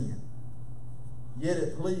verse 10. Yet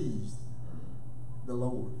it pleased the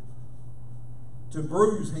Lord to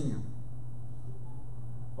bruise Him.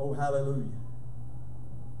 Oh, hallelujah.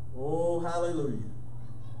 Oh, hallelujah.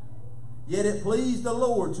 Yet it pleased the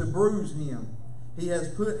Lord to bruise Him. He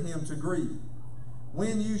has put Him to grief.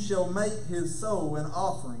 When you shall make His soul an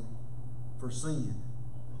offering for sin.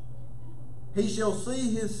 He shall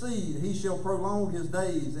see His seed. He shall prolong His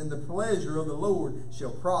days, and the pleasure of the Lord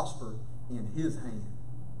shall prosper in His hand.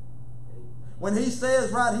 When He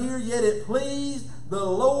says right here, yet it pleased the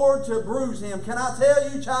Lord to bruise Him. Can I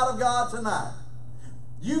tell you, child of God, tonight,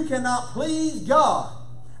 you cannot please God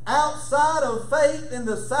outside of faith in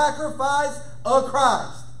the sacrifice of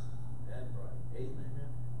Christ. That's right.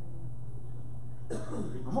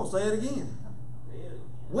 Amen. I'm going to say it again.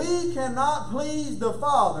 We cannot please the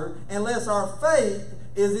Father unless our faith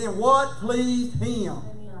is in what pleased Him.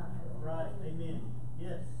 Right, amen.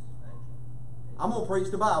 Yes. I'm going to preach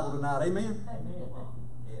the Bible tonight, amen?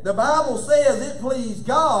 The Bible says it pleased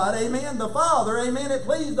God, amen, the Father, amen, it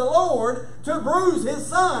pleased the Lord to bruise His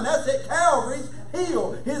Son. That's at Calvary's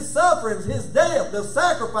hill. His sufferings, His death, the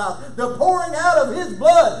sacrifice, the pouring out of His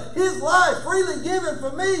blood, His life freely given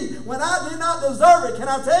for me when I did not deserve it. Can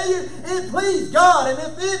I tell you? It pleased God. And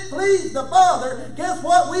if it pleased the Father, guess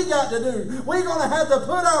what we got to do? We're going to have to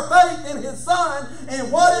put our faith in His Son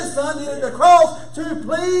and what His Son did at the cross to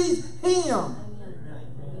please Him.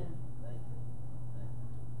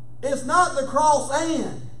 It's not the cross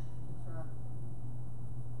and.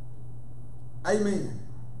 Amen.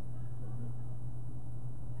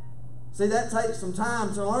 See, that takes some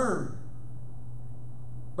time to learn.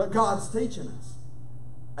 But God's teaching us.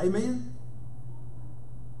 Amen?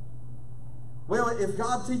 Well, if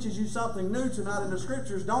God teaches you something new tonight in the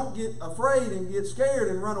Scriptures, don't get afraid and get scared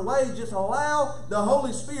and run away. Just allow the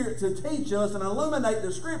Holy Spirit to teach us and illuminate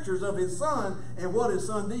the Scriptures of His Son and what His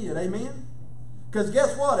Son did. Amen? Because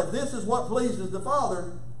guess what? If this is what pleases the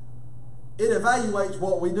Father, it evaluates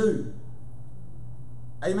what we do.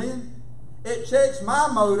 Amen? It checks my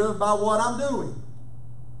motive by what I'm doing.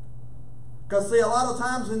 Because see, a lot of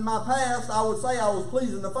times in my past, I would say I was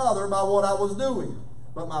pleasing the Father by what I was doing.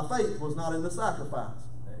 But my faith was not in the sacrifice.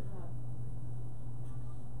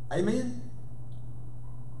 Amen?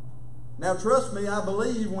 Now trust me, I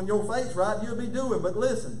believe when your faith's right, you'll be doing. But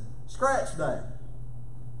listen, scratch that.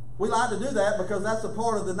 We like to do that because that's a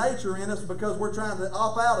part of the nature in us, because we're trying to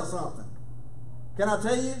opt out of something. Can I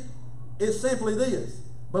tell you? It's simply this.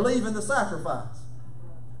 Believe in the sacrifice.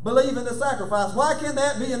 Believe in the sacrifice. Why can't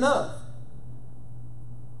that be enough?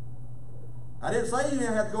 I didn't say you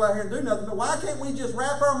didn't have to go out here and do nothing, but why can't we just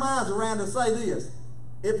wrap our minds around and say this?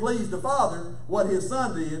 It pleased the Father what His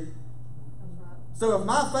Son did. So if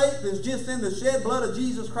my faith is just in the shed blood of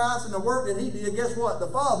Jesus Christ and the work that He did, guess what?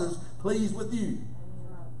 The Father's pleased with you.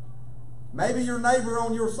 Maybe your neighbor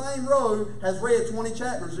on your same road has read 20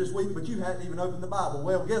 chapters this week, but you hadn't even opened the Bible.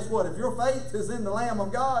 Well, guess what? If your faith is in the Lamb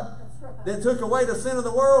of God that took away the sin of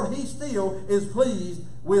the world, He still is pleased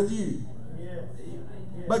with you. Yes.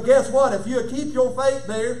 But guess what? If you keep your faith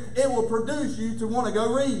there, it will produce you to want to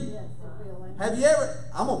go read. Yes, it will. Have you ever?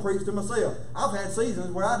 I'm going to preach to myself. I've had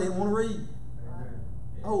seasons where I didn't want to read.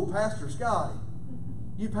 Oh, Pastor Scotty,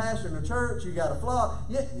 you pastoring a church, you got a flock.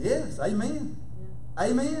 Yeah, yes, amen. Yeah.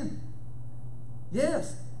 Amen.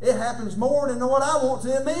 Yes, it happens more than what I want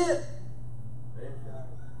to admit.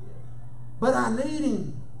 But I need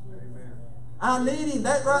Him. I need Him.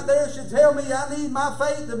 That right there should tell me I need my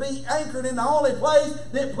faith to be anchored in the only place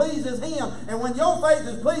that pleases Him. And when your faith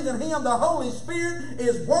is pleasing Him, the Holy Spirit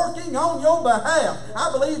is working on your behalf.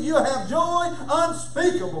 I believe you'll have joy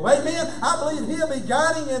unspeakable. Amen. I believe He'll be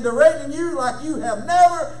guiding and directing you like you have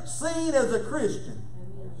never seen as a Christian.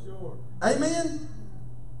 Sure. Amen.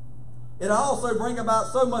 It'll also bring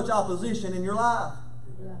about so much opposition in your life.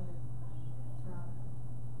 Yeah.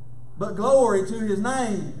 But glory to His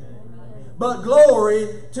name. But glory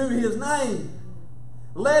to His name.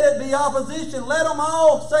 Let it be opposition. Let them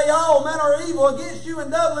all say all men are evil against you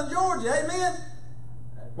in Dublin, Georgia. Amen.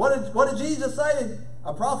 What did Jesus say?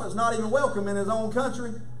 A prophet's not even welcome in his own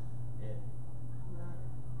country.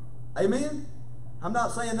 Amen. I'm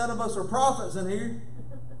not saying none of us are prophets in here.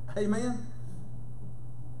 Amen.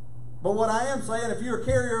 But what I am saying, if you're a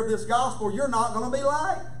carrier of this gospel, you're not going to be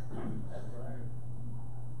liked.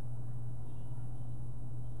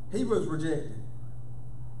 He was rejected.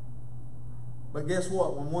 But guess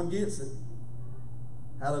what? When one gets it,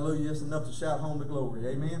 hallelujah, it's enough to shout home the glory.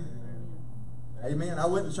 Amen? Amen. I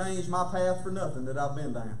wouldn't change my path for nothing that I've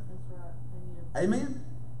been down. That's right. Amen. Amen?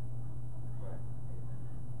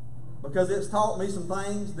 Because it's taught me some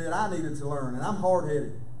things that I needed to learn. And I'm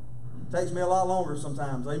hard-headed. It takes me a lot longer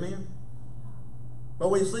sometimes. Amen? But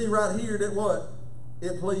we see right here that what?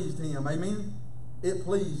 It pleased Him. Amen? It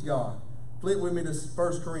pleased God. Flip with me to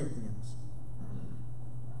 1 Corinthians.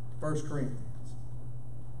 1 Corinthians.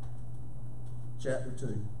 Chapter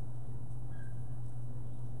 2.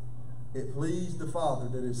 It pleased the Father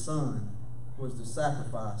that His Son was the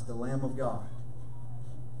sacrifice, the Lamb of God.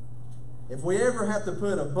 If we ever have to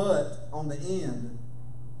put a but on the end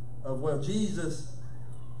of, well, Jesus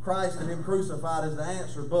Christ and Him crucified is the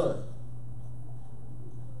answer, but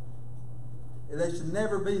there should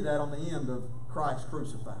never be that on the end of Christ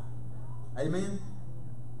crucified. Amen?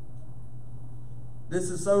 This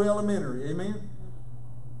is so elementary. Amen?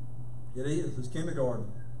 It is. It's kindergarten.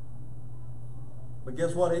 But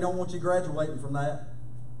guess what? He don't want you graduating from that.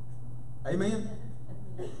 Amen?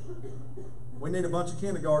 We need a bunch of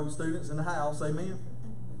kindergarten students in the house. Amen?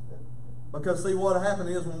 Because see, what happened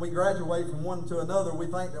is when we graduate from one to another, we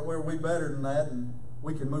think that we're better than that and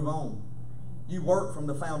we can move on. You work from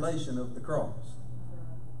the foundation of the cross.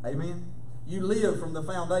 Amen? You live from the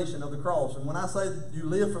foundation of the cross. And when I say you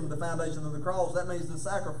live from the foundation of the cross, that means the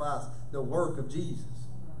sacrifice, the work of Jesus.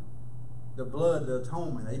 The blood, the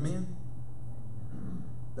atonement. Amen?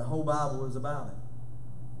 The whole Bible is about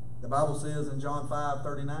it. The Bible says in John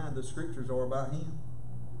 5:39, the scriptures are about Him.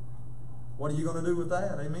 What are you going to do with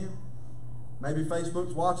that? Amen? Maybe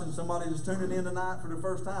Facebook's watching somebody that's tuning in tonight for the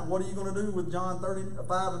first time. What are you going to do with John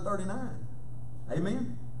 5 and 39?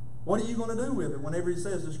 Amen? What are you going to do with it whenever He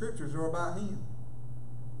says the scriptures are about Him?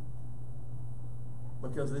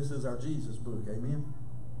 Because this is our Jesus book. Amen?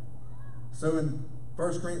 So in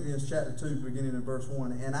 1 Corinthians chapter 2, beginning in verse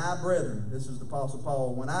 1, and I, brethren, this is the Apostle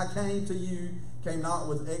Paul, when I came to you, came not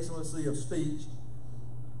with excellency of speech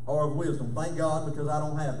or of wisdom. Thank God, because I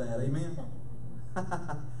don't have that. Amen?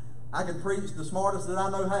 I can preach the smartest that I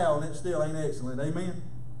know how, and it still ain't excellent. Amen?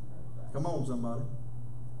 Come on, somebody.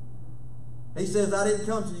 He says, I didn't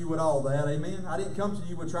come to you with all that. Amen? I didn't come to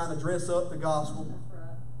you with trying to dress up the gospel.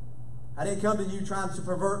 I didn't come to you trying to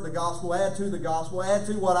pervert the gospel, add to the gospel, add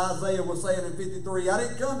to what Isaiah was saying in 53. I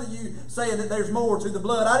didn't come to you saying that there's more to the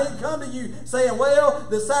blood. I didn't come to you saying, well,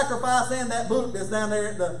 the sacrifice and that book that's down there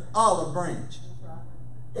at the olive branch.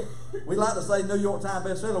 We like to say New York Times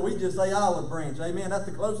bestseller. We just say olive branch. Amen. That's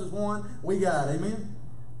the closest one we got. Amen.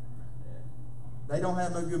 They don't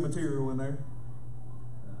have no good material in there.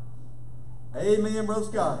 Amen, Brother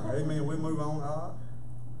Scott. Amen. We'll move on. All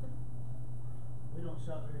We don't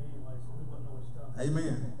shop there anyway, so we wouldn't know what you're right. talking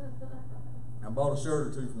Amen. I bought a shirt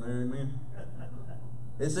or two from there. Amen.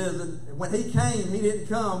 It says that when he came, he didn't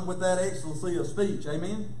come with that excellency of speech.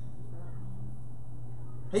 Amen.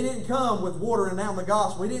 He didn't come with watering down the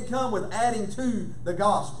gospel. He didn't come with adding to the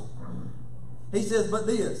gospel. He says, but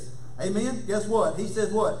this. Amen. Guess what? He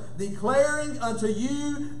says what? Declaring unto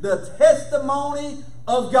you the testimony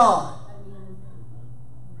of God.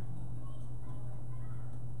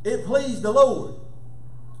 It pleased the Lord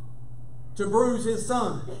to bruise his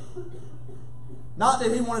son. Not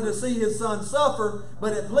that he wanted to see his son suffer,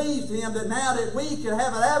 but it pleased him that now that we can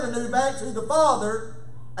have an avenue back to the Father.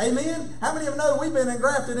 Amen. How many of you know we've been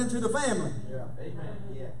engrafted into the family? Yeah. Amen.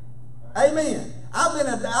 Yeah. Amen. I've been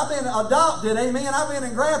adopted. Amen. I've been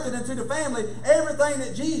engrafted into the family. Everything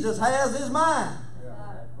that Jesus has is mine. Yeah.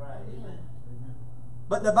 That's right. Amen.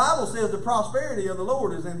 But the Bible says the prosperity of the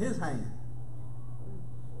Lord is in his hand.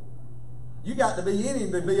 You got to be in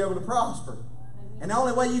him to be able to prosper. And the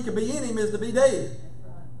only way you can be in him is to be dead.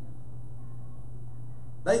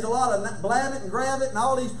 There's a lot of Blavitt and Gravitt and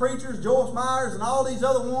all these preachers, Joyce Myers and all these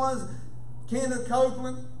other ones, Kenneth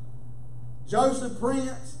Copeland, Joseph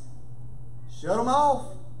Prince. Shut them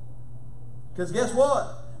off. Because guess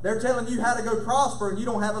what? They're telling you how to go prosper and you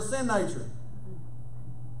don't have a sin nature.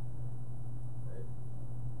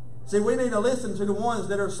 See, we need to listen to the ones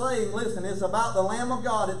that are saying, listen, it's about the Lamb of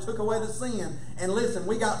God that took away the sin. And listen,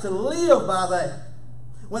 we got to live by that.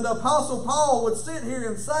 When the Apostle Paul would sit here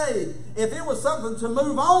and say, if it was something to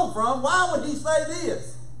move on from, why would he say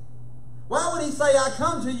this? Why would he say, I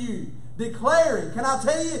come to you declaring? Can I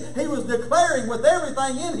tell you, he was declaring with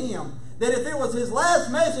everything in him that if it was his last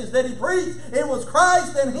message that he preached, it was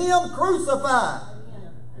Christ and him crucified.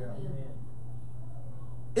 Yeah.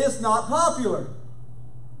 It's not popular.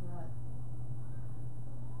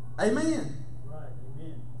 Amen. Right,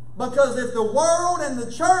 amen. Because if the world and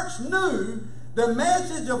the church knew the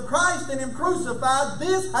message of Christ and him crucified,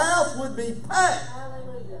 this house would be packed.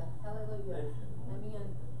 Hallelujah. Hallelujah.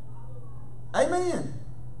 Amen. Amen.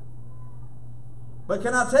 But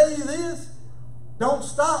can I tell you this? Don't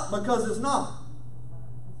stop because it's not.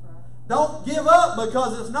 That's right. Don't give up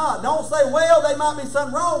because it's not. Don't say, well, there might be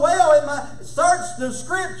something wrong. Well, it might. Search the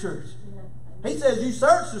scriptures. He says, you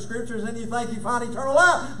search the scriptures and you think you find eternal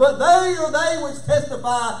life. But they are they which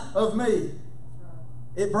testify of me.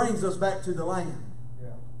 It brings us back to the Lamb. Yeah.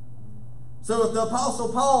 So if the Apostle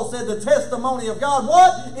Paul said the testimony of God,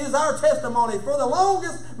 what is our testimony? For the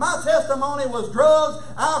longest, my testimony was drugs,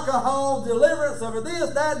 alcohol, deliverance over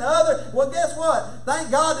this, that, and the other. Well, guess what?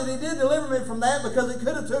 Thank God that he did deliver me from that because it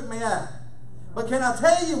could have took me out. But can I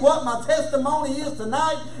tell you what my testimony is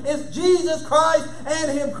tonight? It's Jesus Christ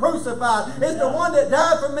and him crucified. It's the one that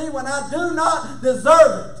died for me when I do not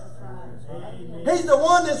deserve it. He's the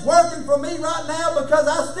one that's working for me right now because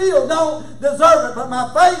I still don't deserve it. But my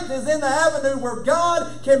faith is in the avenue where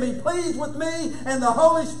God can be pleased with me and the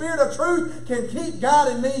Holy Spirit of truth can keep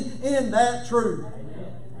guiding me in that truth.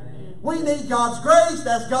 We need God's grace.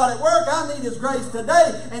 That's God at work. I need his grace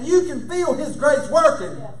today. And you can feel his grace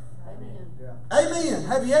working. Amen.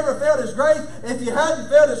 Have you ever felt his grace? If you haven't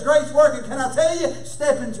felt his grace working, can I tell you?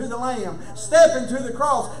 Step into the Lamb. Step into the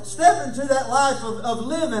cross. Step into that life of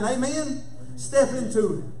living. Amen. Step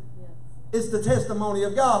into it. It's the testimony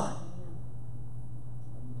of God.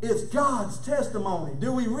 It's God's testimony.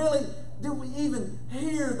 Do we even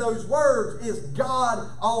hear those words? It's God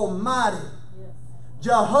Almighty.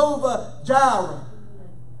 Jehovah Jireh.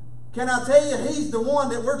 Can I tell you, he's the one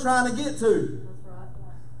that we're trying to get to.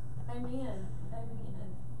 Amen.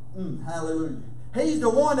 Hallelujah. He's the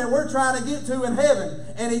one that we're trying to get to in heaven.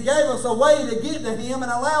 And he gave us a way to get to him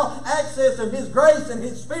and allow access of his grace and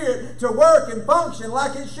his spirit to work and function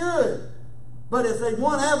like it should. But it's a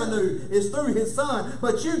one avenue. It's through his son.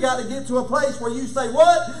 But you got to get to a place where you say,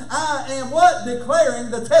 what? I am what?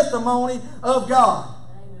 Declaring the testimony of God.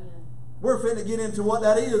 Amen. We're finna get into what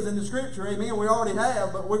that is in the scripture. Amen. We already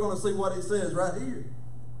have, but we're going to see what it says right here.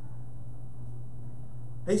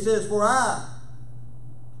 He says, for I.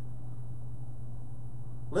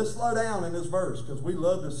 Let's slow down in this verse because we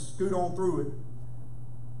love to scoot on through it.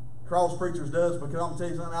 Cross preachers does, because I'm going to tell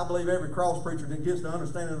you something. I believe every cross preacher that gets the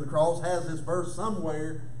understanding of the cross has this verse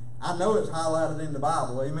somewhere. I know it's highlighted in the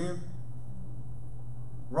Bible. Amen.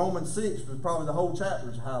 Romans 6 was probably the whole chapter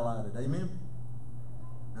is highlighted. Amen.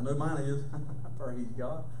 I know mine is. Praise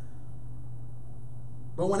God.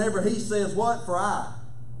 But whenever he says what? For I,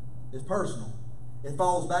 it's personal. It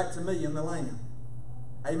falls back to me and the Lamb.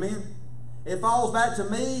 Amen. It falls back to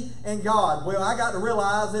me and God. Well, I got to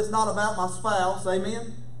realize it's not about my spouse. Amen.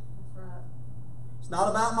 That's right. not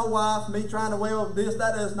about my wife, me trying to, well, this,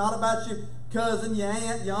 that. It's not about your cousin, your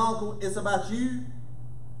aunt, your uncle. It's about you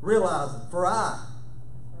realizing,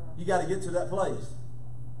 you got to get to that place.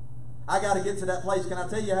 I got to get to that place. Can I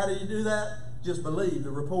tell you how do you do that? Just believe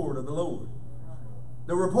the report of the Lord.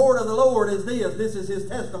 The report of the Lord is this. This is His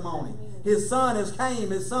testimony. His Son has came.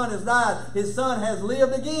 His Son has died. His Son has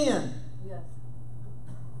lived again. Yes.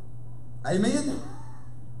 Amen?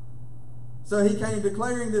 So He came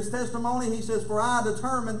declaring this testimony. He says, for I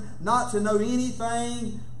determined not to know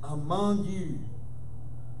anything among you.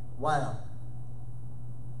 Wow.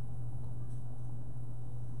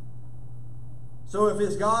 So if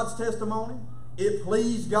it's God's testimony, it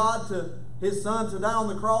pleased God to His Son to die on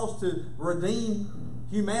the cross to redeem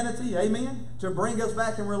humanity, amen, to bring us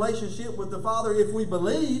back in relationship with the Father. If we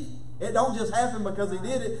believe, it don't just happen because He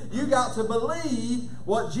did it. You got to believe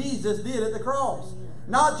what Jesus did at the cross.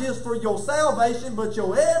 Not just for your salvation, but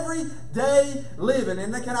your everyday living.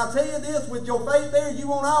 And can I tell you this, with your faith there, you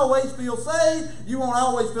won't always feel saved. You won't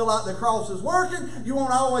always feel like the cross is working. You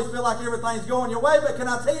won't always feel like everything's going your way. But can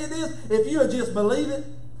I tell you this, if you would just believe it,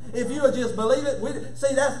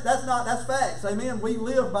 that's facts. Amen. We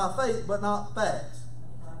live by faith, but not facts.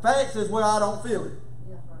 Facts is where I don't feel it.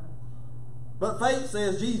 But faith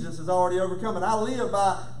says Jesus has already overcome it. I live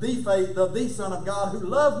by the faith of the Son of God who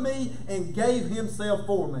loved me and gave Himself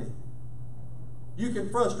for me. You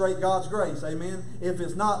can frustrate God's grace, amen, if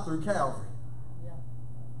it's not through Calvary.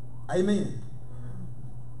 Amen.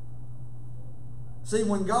 See,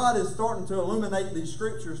 when God is starting to illuminate these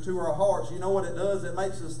scriptures to our hearts, you know what it does? It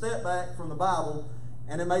makes us step back from the Bible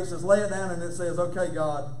and it makes us lay it down and it says, okay,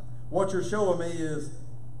 God, what you're showing me is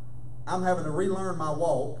I'm having to relearn my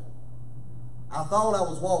walk. I thought I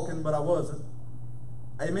was walking, but I wasn't.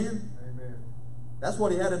 Amen? Amen. That's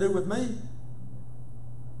what He had to do with me.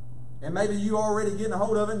 And maybe you already getting a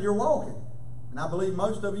hold of it and you're walking. And I believe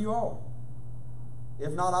most of you are.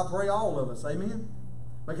 If not, I pray all of us. Amen?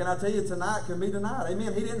 But can I tell you, tonight can be tonight.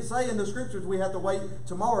 Amen? He didn't say in the scriptures we have to wait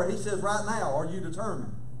tomorrow. He says right now, are you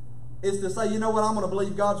determined? It's to say, you know what, I'm going to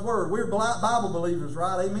believe God's word. We're Bible believers,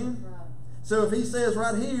 right? Amen? Right. So if He says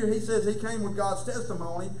right here, He says He came with God's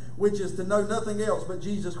testimony, which is to know nothing else but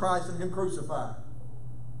Jesus Christ and Him crucified.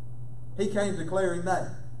 He came declaring that.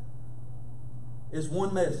 It's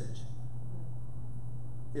one message.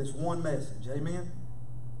 It's one message. Amen?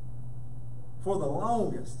 For the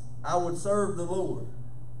longest, I would serve the Lord.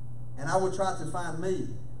 And I would try to find me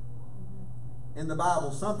in the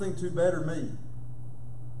Bible, something to better me.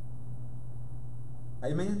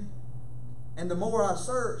 Amen? And the more I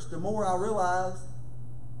searched, the more I realized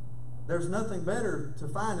there's nothing better to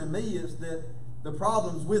find in me is that the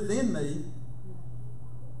problem's within me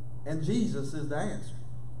and Jesus is the answer.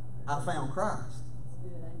 I found Christ.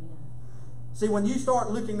 Good, amen. See, when you start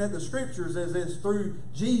looking at the scriptures as it's through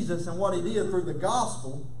Jesus and what He did through the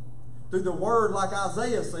gospel, through the word like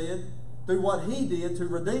Isaiah said, through what He did to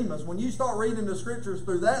redeem us, when you start reading the scriptures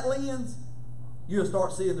through that lens, you'll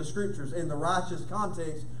start seeing the scriptures in the righteous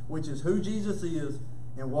context, which is who Jesus is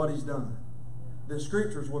and what He's done. The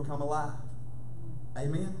scriptures will come alive.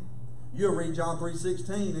 Amen? You'll read John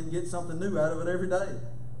 3:16 and get something new out of it every day.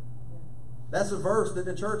 That's a verse that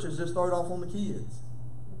the church has just started off on the kids.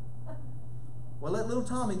 Well, let little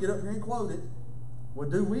Tommy get up here and quote it. Well,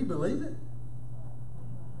 do we believe it?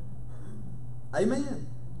 Amen.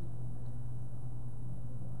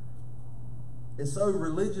 It's so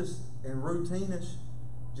religious and routinish,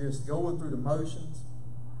 just going through the motions.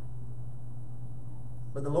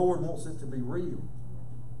 But the Lord wants it to be real.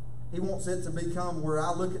 He wants it to become where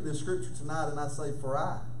I look at this scripture tonight and I say, for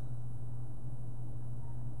I.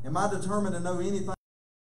 Am I determined to know anything?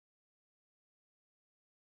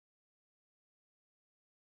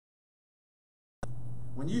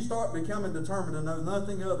 When you start becoming determined to know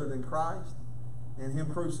nothing other than Christ and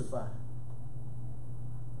Him crucified,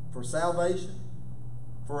 for salvation,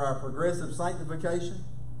 for our progressive sanctification,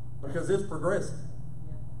 because it's progressive.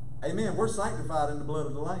 Amen. We're sanctified in the blood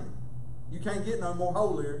of the Lamb. You can't get no more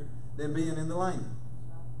holier than being in the Lamb.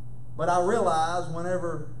 But I realize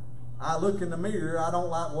whenever I look in the mirror, I don't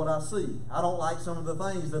like what I see. I don't like some of the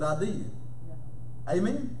things that I did.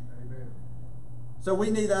 Amen? Amen. So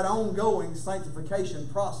we need that ongoing sanctification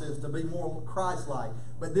process to be more Christ-like.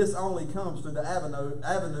 But this only comes through the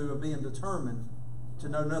avenue of being determined to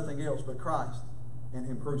know nothing else but Christ and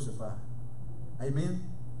Him crucified. Amen?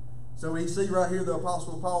 So we see right here the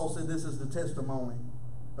Apostle Paul said this is the testimony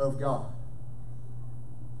of God.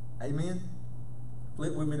 Amen?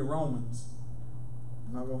 Flip with me to Romans.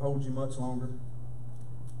 I'm not going to hold you much longer.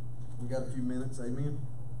 We got a few minutes. Amen?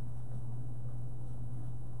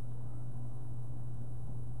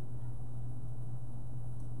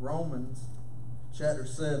 Romans chapter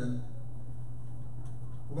 7.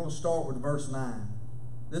 We're going to start with verse 9.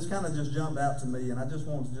 This kind of just jumped out to me, and I just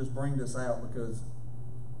wanted to just bring this out because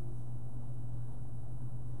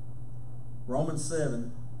Romans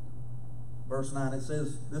 7, verse 9, it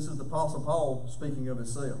says, this is the Apostle Paul speaking of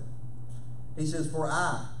himself. He says, "For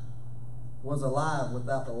I was alive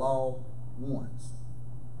without the law once.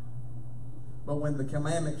 But when the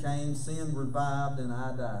commandment came, sin revived and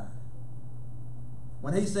I died."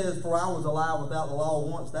 When he says, "For I was alive without the law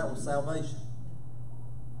once," that was salvation.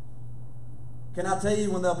 Can I tell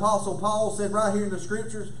you, when the Apostle Paul said right here in the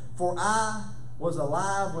Scriptures, "For I was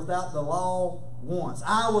alive without the law once."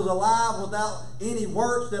 I was alive without any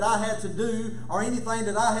works that I had to do or anything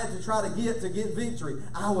that I had to try to get victory.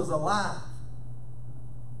 I was alive.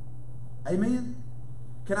 Amen?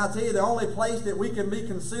 Can I tell you, the only place that we can be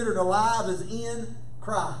considered alive is in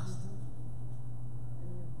Christ.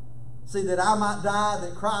 See, that I might die,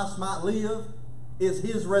 that Christ might live, is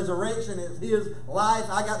His resurrection, is His life.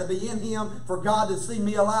 I got to be in Him for God to see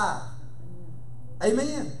me alive.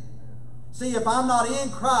 Amen. See, if I'm not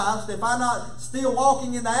in Christ, if I'm not still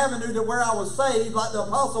walking in the avenue to where I was saved, like the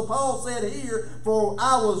Apostle Paul said here, "For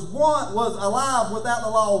I was alive without the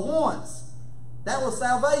law once." That was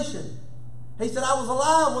salvation. He said, "I was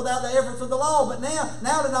alive without the efforts of the law, but now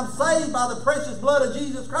that I'm saved by the precious blood of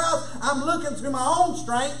Jesus Christ, I'm looking to my own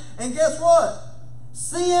strength, and guess what?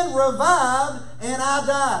 Sin revived and I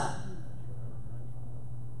died."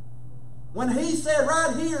 When he said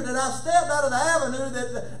right here that I stepped out of the avenue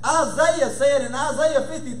that Isaiah said in Isaiah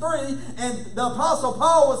 53, and the Apostle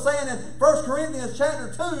Paul was saying in 1 Corinthians chapter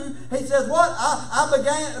 2, he says, what?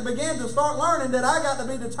 I began to start learning that I got to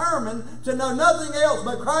be determined to know nothing else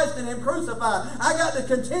but Christ and Him crucified. I got to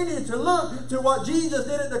continue to look to what Jesus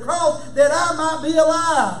did at the cross that I might be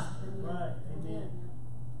alive. Right. Amen.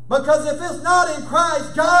 Because if it's not in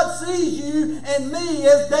Christ, God sees you and me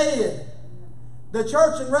as dead. The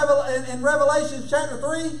church in Revelation chapter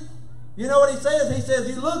 3, you know what he says? He says,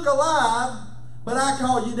 "You look alive, but I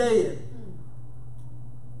call you dead."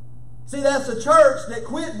 See, that's a church that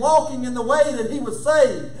quit walking in the way that he was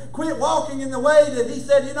saved. Quit walking in the way that he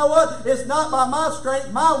said, "You know what? It's not by my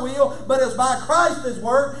strength, my will, but it's by Christ's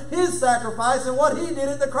work, His sacrifice, and what He did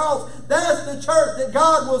at the cross." That's the church that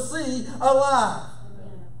God will see alive.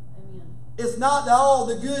 It's not all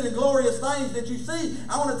the good and glorious things that you see.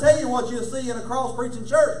 I want to tell you what you'll see in a cross-preaching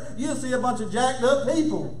church. You'll see a bunch of jacked up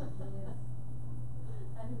people.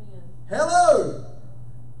 Hello.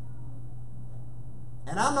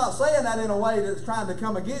 And I'm not saying that in a way that's trying to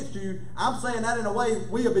come against you. I'm saying that in a way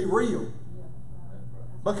we'll be real.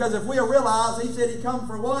 Because if we'll realize, He said He come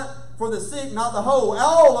for what? For the sick, not the whole.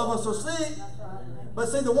 All of us are sick. But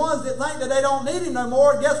see, the ones that think that they don't need Him no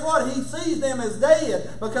more, guess what? He sees them as dead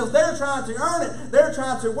because they're trying to earn it. They're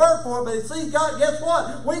trying to work for it. But see, God, guess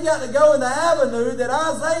what? We got to go in the avenue that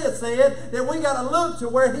Isaiah said that we got to look to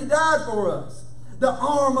where He died for us. The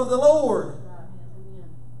arm of the Lord.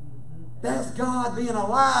 That's God being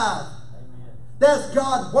alive. That's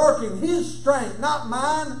God working His strength, not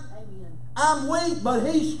mine. I'm weak, but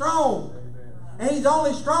He's strong. And He's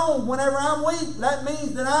only strong whenever I'm weak. That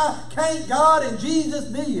means that I can't, God, and Jesus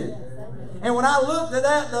did. And when I looked at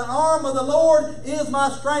that, the arm of the Lord is my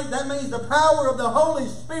strength. That means the power of the Holy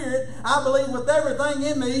Spirit, I believe with everything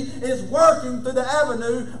in me, is working through the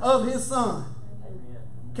avenue of His Son.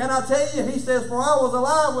 Can I tell you, He says, "For I was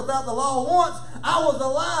alive without the law once." I was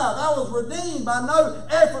alive. I was redeemed by no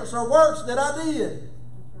efforts or works that I did.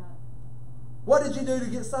 What did you do to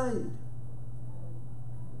get saved?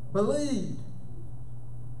 Believed.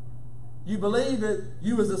 You believe that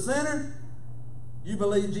you was a sinner. You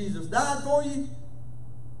believe Jesus died for you.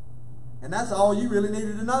 And that's all you really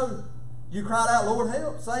needed to know. You cried out, "Lord,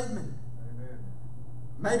 help, save me." Amen.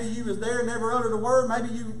 Maybe you was there and never uttered a word. Maybe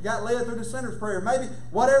you got led through the sinner's prayer. Maybe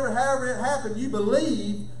however it happened, you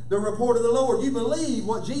believe the report of the Lord. You believe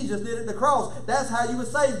what Jesus did at the cross. That's how you were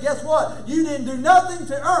saved. Guess what? You didn't do nothing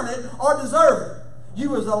to earn it or deserve it.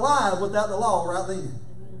 You was alive without the law right then.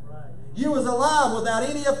 You was alive without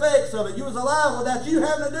any effects of it. You was alive without you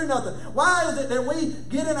having to do nothing. Why is it that we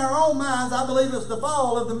get in our own minds? I believe it's the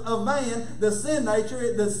fall of man, the sin nature.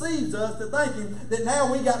 It deceives us to thinking that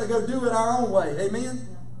now we got to go do it our own way. Amen?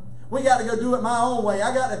 We got to go do it my own way.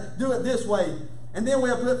 I got to do it this way. And then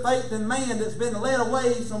we'll put faith in man that's been led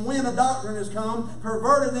away. Some wind of doctrine has come,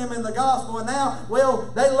 perverted them in the gospel. And now,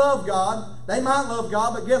 well, they love God. They might love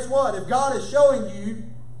God, but guess what? If God is showing you,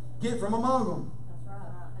 get from among them.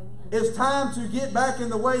 It's time to get back in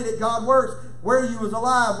the way that God works. Where you was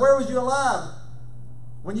alive. Where was you alive?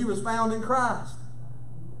 When you was found in Christ.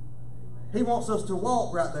 He wants us to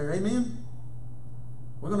walk right there. Amen?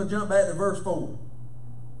 We're going to jump back to verse 4.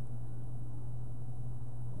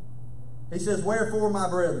 He says, wherefore, my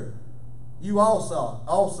brethren, you also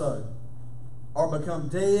are become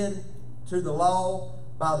dead to the law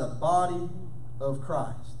by the body of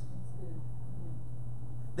Christ,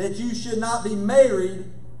 that you should not be married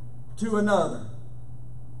to another,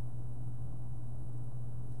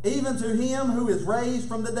 even to him who is raised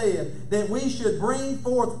from the dead, that we should bring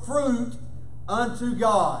forth fruit unto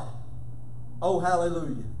God. Oh,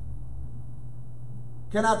 hallelujah.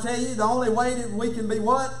 Can I tell you, the only way that we can be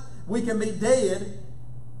what? We can be dead,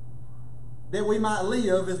 that we might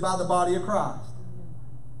live, is by the body of Christ.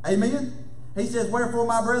 Amen? He says, wherefore,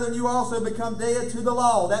 my brethren, you also become dead to the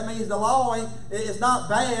law. That means the law it's not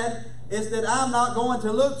bad. It's that I'm not going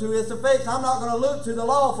to look to its effects. I'm not going to look to the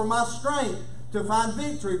law for my strength to find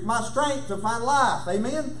victory, for my strength to find life.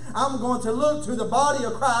 Amen? I'm going to look to the body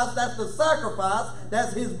of Christ. That's the sacrifice.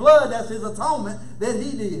 That's His blood. That's His atonement that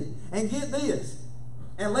He did. And get this.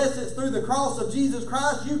 Unless it's through the cross of Jesus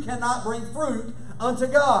Christ, you cannot bring fruit unto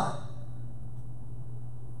God.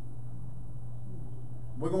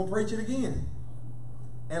 We're going to preach it again.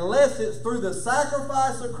 Unless it's through the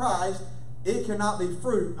sacrifice of Christ, it cannot be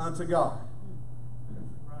fruit unto God.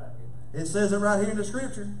 It says it right here in the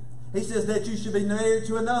Scripture. He says that you should be married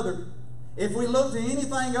to another. If we look to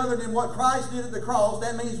anything other than what Christ did at the cross,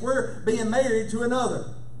 that means we're being married to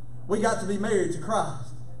another. We got to be married to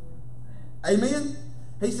Christ. Amen?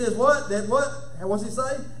 He says what? That what? What's he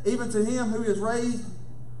say? Even to him who is raised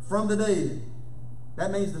from the dead.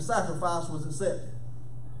 That means the sacrifice was accepted.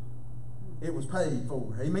 It was paid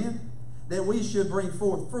for. Amen? That we should bring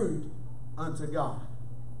forth fruit unto God.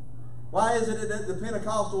 Why is it that the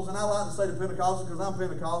Pentecostals, and I like to say the Pentecostals because I'm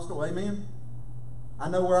Pentecostal, amen? I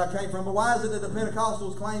know where I came from, but why is it that the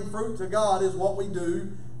Pentecostals claim fruit to God is what we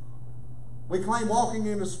do? We claim walking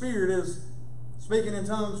in the Spirit is speaking in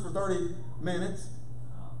tongues for 30 minutes,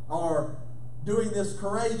 or doing this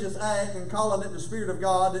courageous act and calling it the Spirit of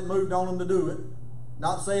God that moved on them to do it.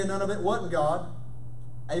 Not saying none of it wasn't God.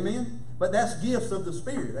 Amen? But that's gifts of the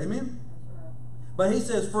Spirit. Amen? But he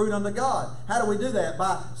says fruit unto God. How do we do that?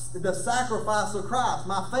 By the sacrifice of Christ.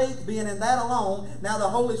 My faith being in that alone, now the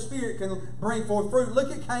Holy Spirit can bring forth fruit.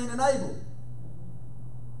 Look at Cain and Abel.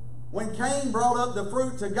 When Cain brought up the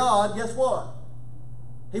fruit to God, guess what?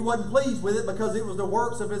 He wasn't pleased with it because it was the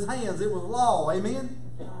works of his hands. It was law. Amen?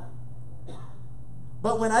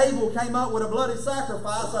 But when Abel came up with a bloody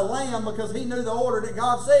sacrifice, a lamb, because he knew the order that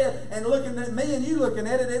God said, and looking at me and you looking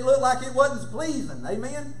at it, it looked like it wasn't pleasing.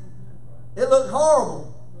 Amen? It looked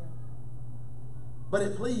horrible. But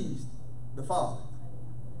it pleased the Father.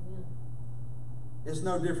 It's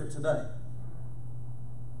no different today.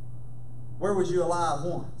 Where was you alive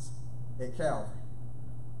once? At Calvary.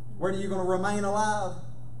 Where are you going to remain alive?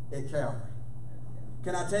 At Calvary.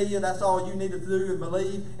 Can I tell you that's all you need to do and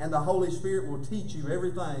believe, and the Holy Spirit will teach you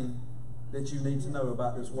everything that you need to know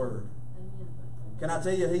about this Word. Can I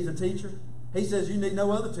tell you He's a teacher? He says you need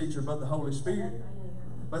no other teacher but the Holy Spirit.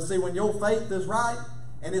 But see, when your faith is right,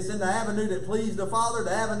 and it's in the avenue that pleased the Father,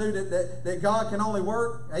 the avenue that God can only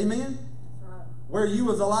work, amen? Where you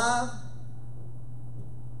was alive,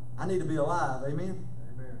 I need to be alive, amen?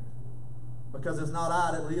 Amen. Because it's not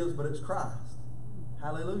I that lives, but it's Christ.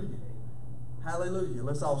 Hallelujah. Hallelujah.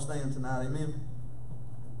 Let's all stand tonight. Amen.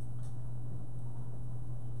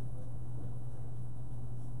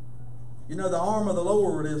 You know, the arm of the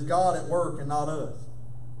Lord is God at work and not us.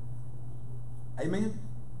 Amen.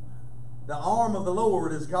 The arm of the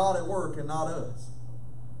Lord is God at work and not us.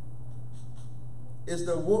 It's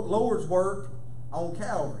the Lord's work on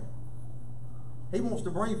Calvary. He wants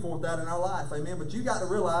to bring forth that in our life. Amen. But you got to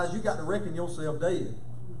realize, you got to reckon yourself dead.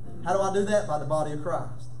 How do I do that? By the body of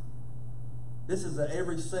Christ. This is a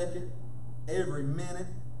every second, every minute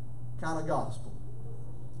kind of gospel.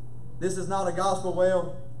 This is not a gospel,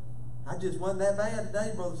 well, I just wasn't that bad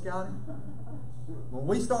today, Brother Scotty. When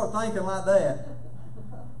we start thinking like that,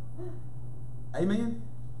 amen,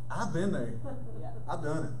 I've been there. I've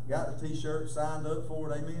done it. Got the t-shirt, signed up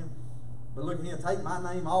for it, amen. But look here, take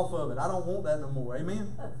my name off of it. I don't want that no more,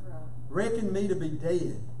 amen. That's right. Reckon me to be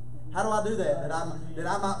dead. How do I do that? That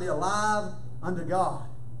I might be alive unto God.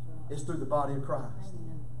 It's through the body of Christ.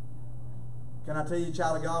 Amen. Can I tell you,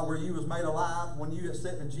 child of God, where you was made alive, when you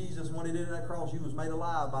accepted Jesus, when He did that cross, you was made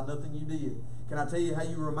alive by nothing you did. Can I tell you how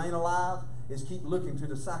you remain alive? Is keep looking to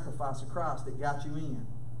the sacrifice of Christ that got you in.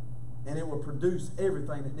 And it will produce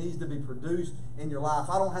everything that needs to be produced in your life.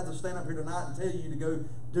 I don't have to stand up here tonight and tell you to go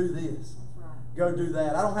do this. Right. go do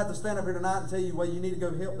that. I don't have to stand up here tonight and tell you, well, you need to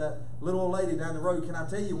go help that little old lady down the road. Can I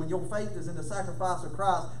tell you, when your faith is in the sacrifice of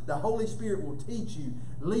Christ, the Holy Spirit will teach you,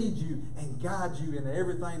 lead you, and guide you into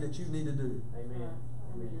everything that you need to do. Amen.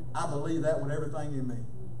 Amen. I believe that with everything in me.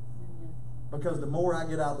 Because the more I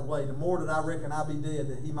get out of the way, the more that I reckon I'll be dead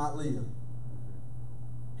that He might live.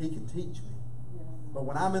 He can teach me. But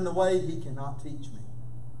when I'm in the way, He cannot teach me.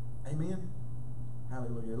 Amen?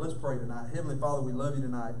 Hallelujah. Let's pray tonight. Heavenly Father, we love you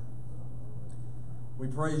tonight. We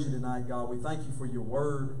praise you tonight, God. We thank you for your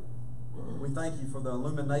word. We thank you for the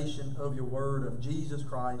illumination of your word of Jesus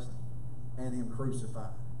Christ and Him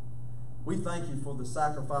crucified. We thank you for the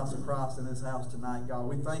sacrifice of Christ in this house tonight, God.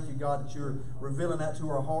 We thank you, God, that you're revealing that to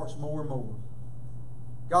our hearts more and more.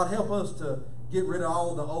 God, help us to get rid of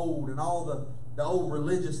all the old and all the old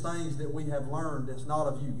religious things that we have learned that's not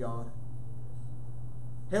of you, God.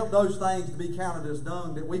 Help those things to be counted as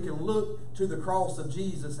dung, that we can look to the cross of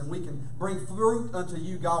Jesus and we can bring fruit unto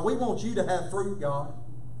you, God. We want you to have fruit, God,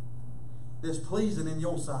 that's pleasing in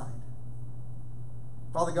your sight.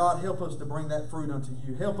 Father God, help us to bring that fruit unto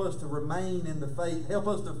you. Help us to remain in the faith. Help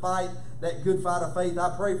us to fight that good fight of faith.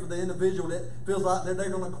 I pray for the individual that feels like they're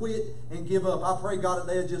going to quit and give up. I pray, God, that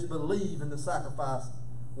they'll just believe in the sacrifice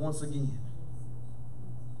once again.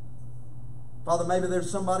 Father, maybe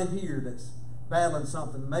there's somebody here that's battling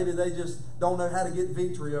something. Maybe they just don't know how to get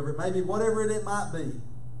victory over it. Maybe whatever it might be.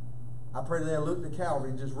 I pray they'll look to Calvary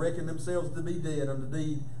and just reckon themselves to be dead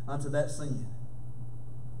unto that sin.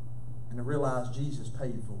 And to realize Jesus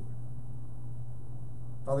paid for it.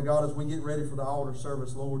 Father God, as we get ready for the altar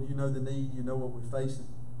service, Lord, you know the need. You know what we're facing.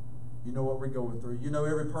 You know what we're going through. You know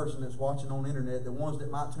every person that's watching on the internet, the ones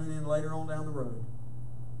that might tune in later on down the road.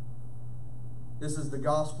 This is the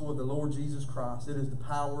gospel of the Lord Jesus Christ. It is the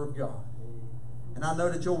power of God. And I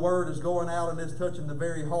know that your word is going out and it's touching the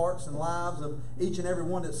very hearts and lives of each and every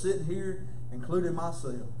one that's sitting here, including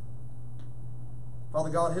myself. Father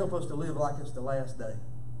God, help us to live like it's the last day.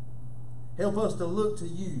 Help us to look to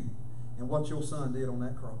you and what your Son did on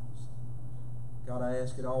that cross. God, I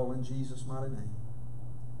ask it all in Jesus' mighty name.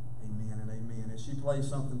 Amen and amen. As she plays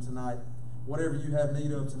something tonight, whatever you have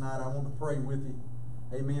need of tonight, I want to pray with you.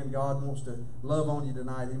 Amen. God wants to love on you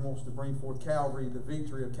tonight. He wants to bring forth Calvary, the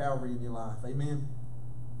victory of Calvary in your life. Amen.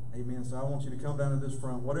 Amen. So I want you to come down to this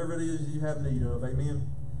front. Whatever it is you have need of. Amen.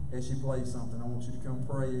 As she plays something, I want you to come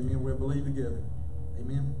pray. Amen. We'll believe together.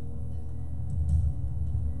 Amen.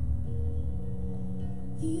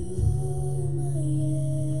 You my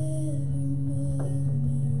every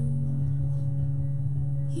moment.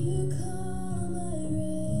 You calm my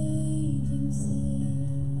raging sea.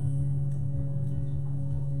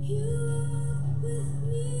 You walk with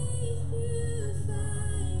me through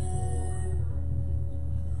fire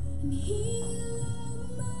and heal all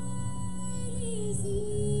my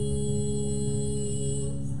disease.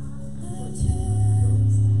 I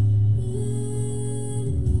trust in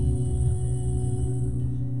you.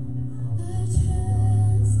 I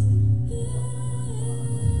trust in you.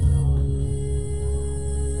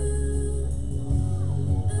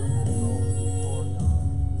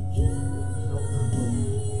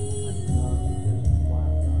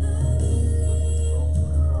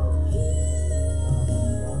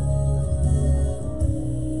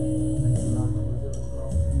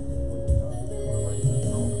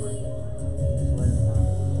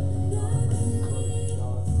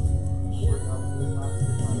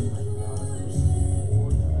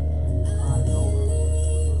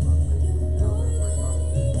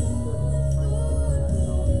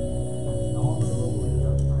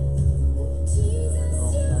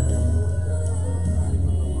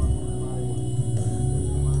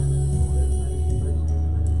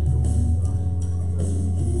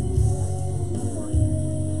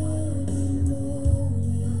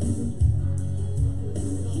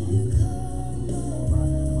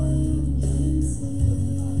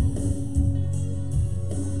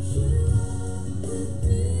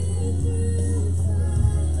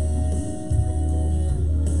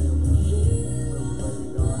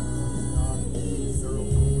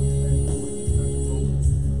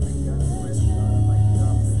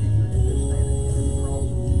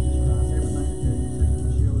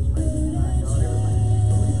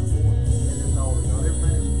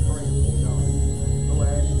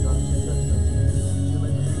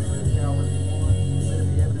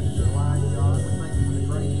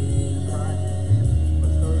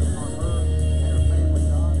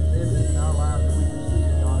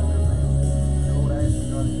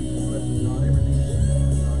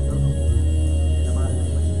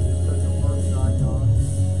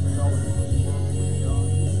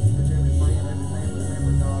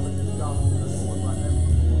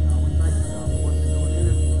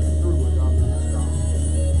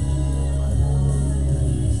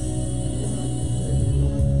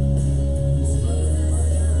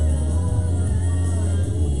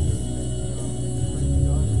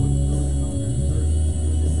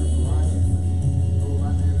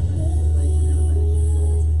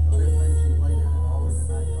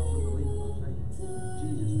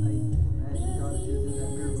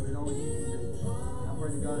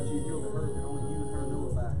 God, that you heal the hurt that only you and her know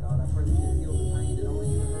about, God. I pray that you heal the pain that only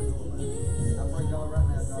you and her know about. I pray, God, right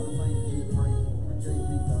now, God, the things that she's praying for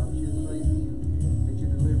JP, God, that you're saving him, that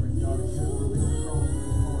you're delivering, God, that you're revealing the cross in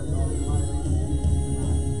his heart, God, in the mighty name of Jesus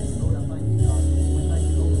tonight. Lord, I thank you, God. We thank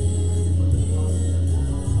you, Lord, that you can move the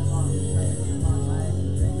upon his family, upon life,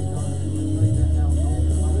 and Jamie, God, that you would save that household in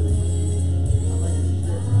the mighty name of Jesus. I thank you for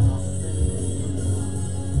Stephanie, God, for sending me to the Lord,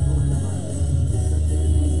 in the mighty name of Jesus. That's the name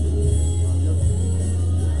of Jesus, God. Just bless your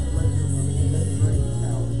mother. Let the grace and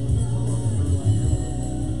power flow up in her right now.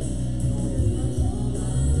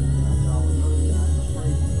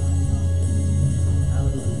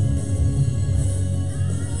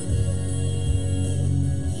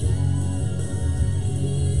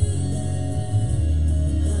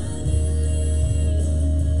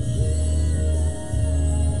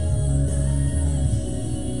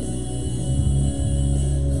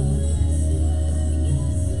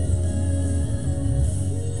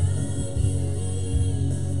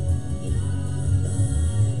 in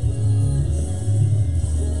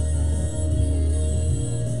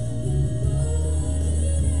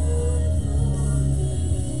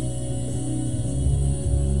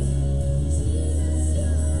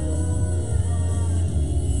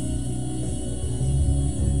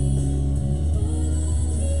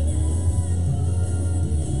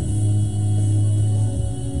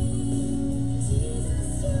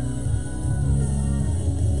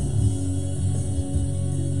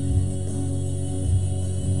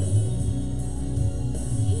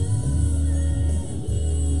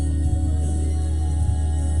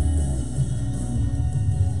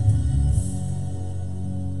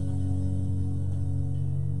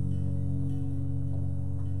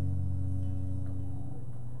God, we love you, God. We praise you right now.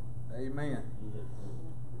 Hallelujah. Amen.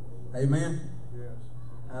 Amen. Yes.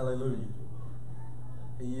 Hallelujah.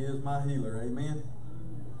 He is my healer. Amen.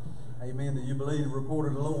 Amen. Do you believe the report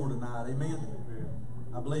of the Lord tonight? Amen.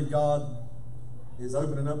 I believe God is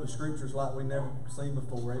opening up the scriptures like we've never seen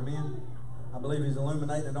before. Amen. I believe He's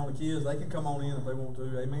illuminating it on the kids. They can come on in if they want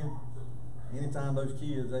to. Amen. Anytime those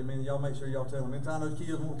kids, amen, y'all make sure y'all tell them. Anytime those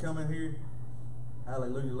kids want to come in here,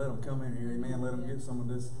 hallelujah, let them come in here. Amen. Let them get some of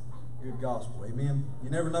this good gospel. Amen. You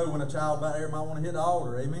never know when a child back there might want to hit the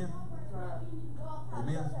altar. Amen.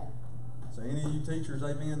 Amen. So any of you teachers,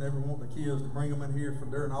 amen, ever want the kids to bring them in here for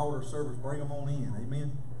during altar service, bring them on in.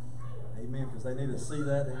 Amen. Amen. Because they need to see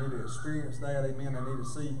that. They need to experience that. Amen. They need to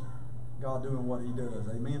see God doing what He does.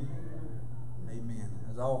 Amen. Amen.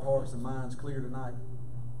 As all hearts and minds clear tonight.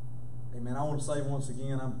 Amen. I want to say once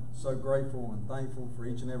again, I'm so grateful and thankful for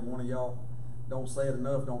each and every one of y'all. Don't say it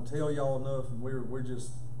enough. Don't tell y'all enough. And we're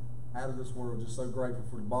just out of this world, just so grateful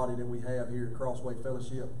for the body that we have here at Crossway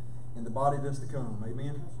Fellowship and the body that's to come.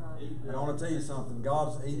 Amen. Right. And I want to tell you something.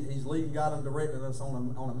 He's leading God and directing us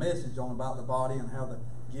on a message on about the body and how the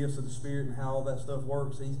gifts of the Spirit and how all that stuff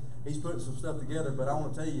works. He's putting some stuff together, but I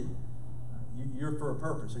want to tell you, you're for a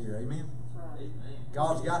purpose here. Amen. Right.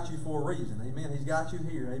 God's got you for a reason. Amen. He's got you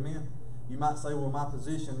here. Amen. You might say, well, my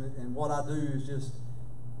position and what I do is just,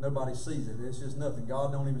 nobody sees it. It's just nothing.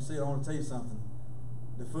 God don't even see it. I want to tell you something.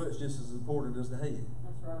 The foot's just as important as the head.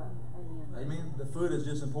 That's right. Amen. Amen. The foot is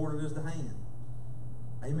just as important as the hand.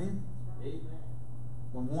 Amen. Amen.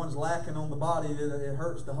 When one's lacking on the body, it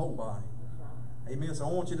hurts the whole body. Right. Amen. So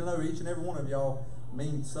I want you to know each and every one of y'all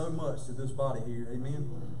means so much to this body here. Amen.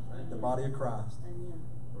 The body of Christ. Amen.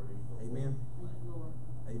 Amen.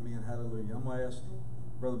 Amen. Hallelujah. I'm going to ask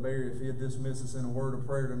Brother Barry if he'll dismiss us in a word of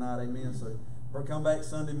prayer tonight. Amen. So come back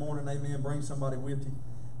Sunday morning. Amen. Bring somebody with you.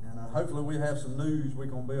 And hopefully we'll have some news we're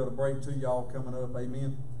going to be able to break to y'all coming up.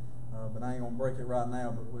 Amen. But I ain't going to break it right now,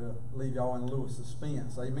 but we'll leave y'all in a little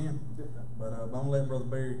suspense. Amen. But I'm going to let Brother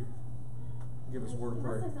Barry give us a word of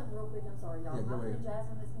prayer. Can I say something real quick? I'm sorry, y'all. Yeah, go ahead. My friend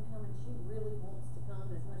Jasmine that's been coming, she really wants to come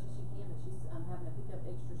as much as she can, but she's having to pick up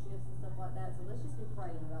extra shifts and stuff like that. So let's just be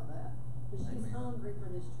praying about that. Because she's hungry for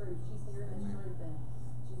this truth. She's hearing this truth and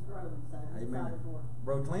she's growing. So I'm excited for her.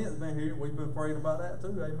 Bro Clint's been here. We've been praying about that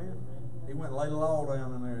too. Amen. He went and laid the law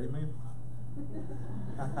down in there. Amen.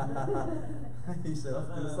 He said, I was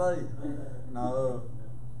going to say. No,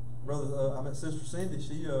 brother, I met Sister Cindy.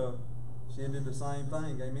 She did the same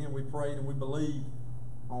thing. Amen. We prayed and we believed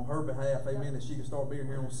on her behalf. Amen. That she could start being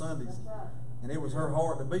here on Sundays. And it was her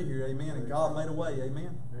heart to be here. Amen. And God made a way.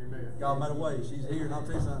 Amen. Amen. God made a way. She's here. And I'll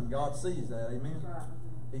tell you something. God sees that. Amen.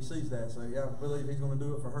 He sees that. So yeah, I believe He's going to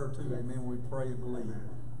do it for her too. Amen. We pray and believe.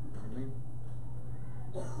 Amen.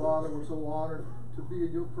 Father, we're so honored to be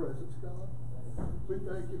in your presence, God. We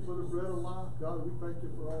thank you for the bread of life, God. We thank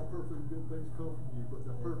you for all perfect good things come from you, but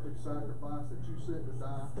the perfect sacrifice that you sent to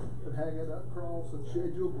die and hang at that cross and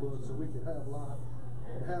shed your blood so we could have life.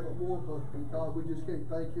 and have it more abundantly. God, we just can't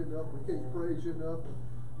thank you enough. We can't praise you enough.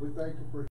 We thank you for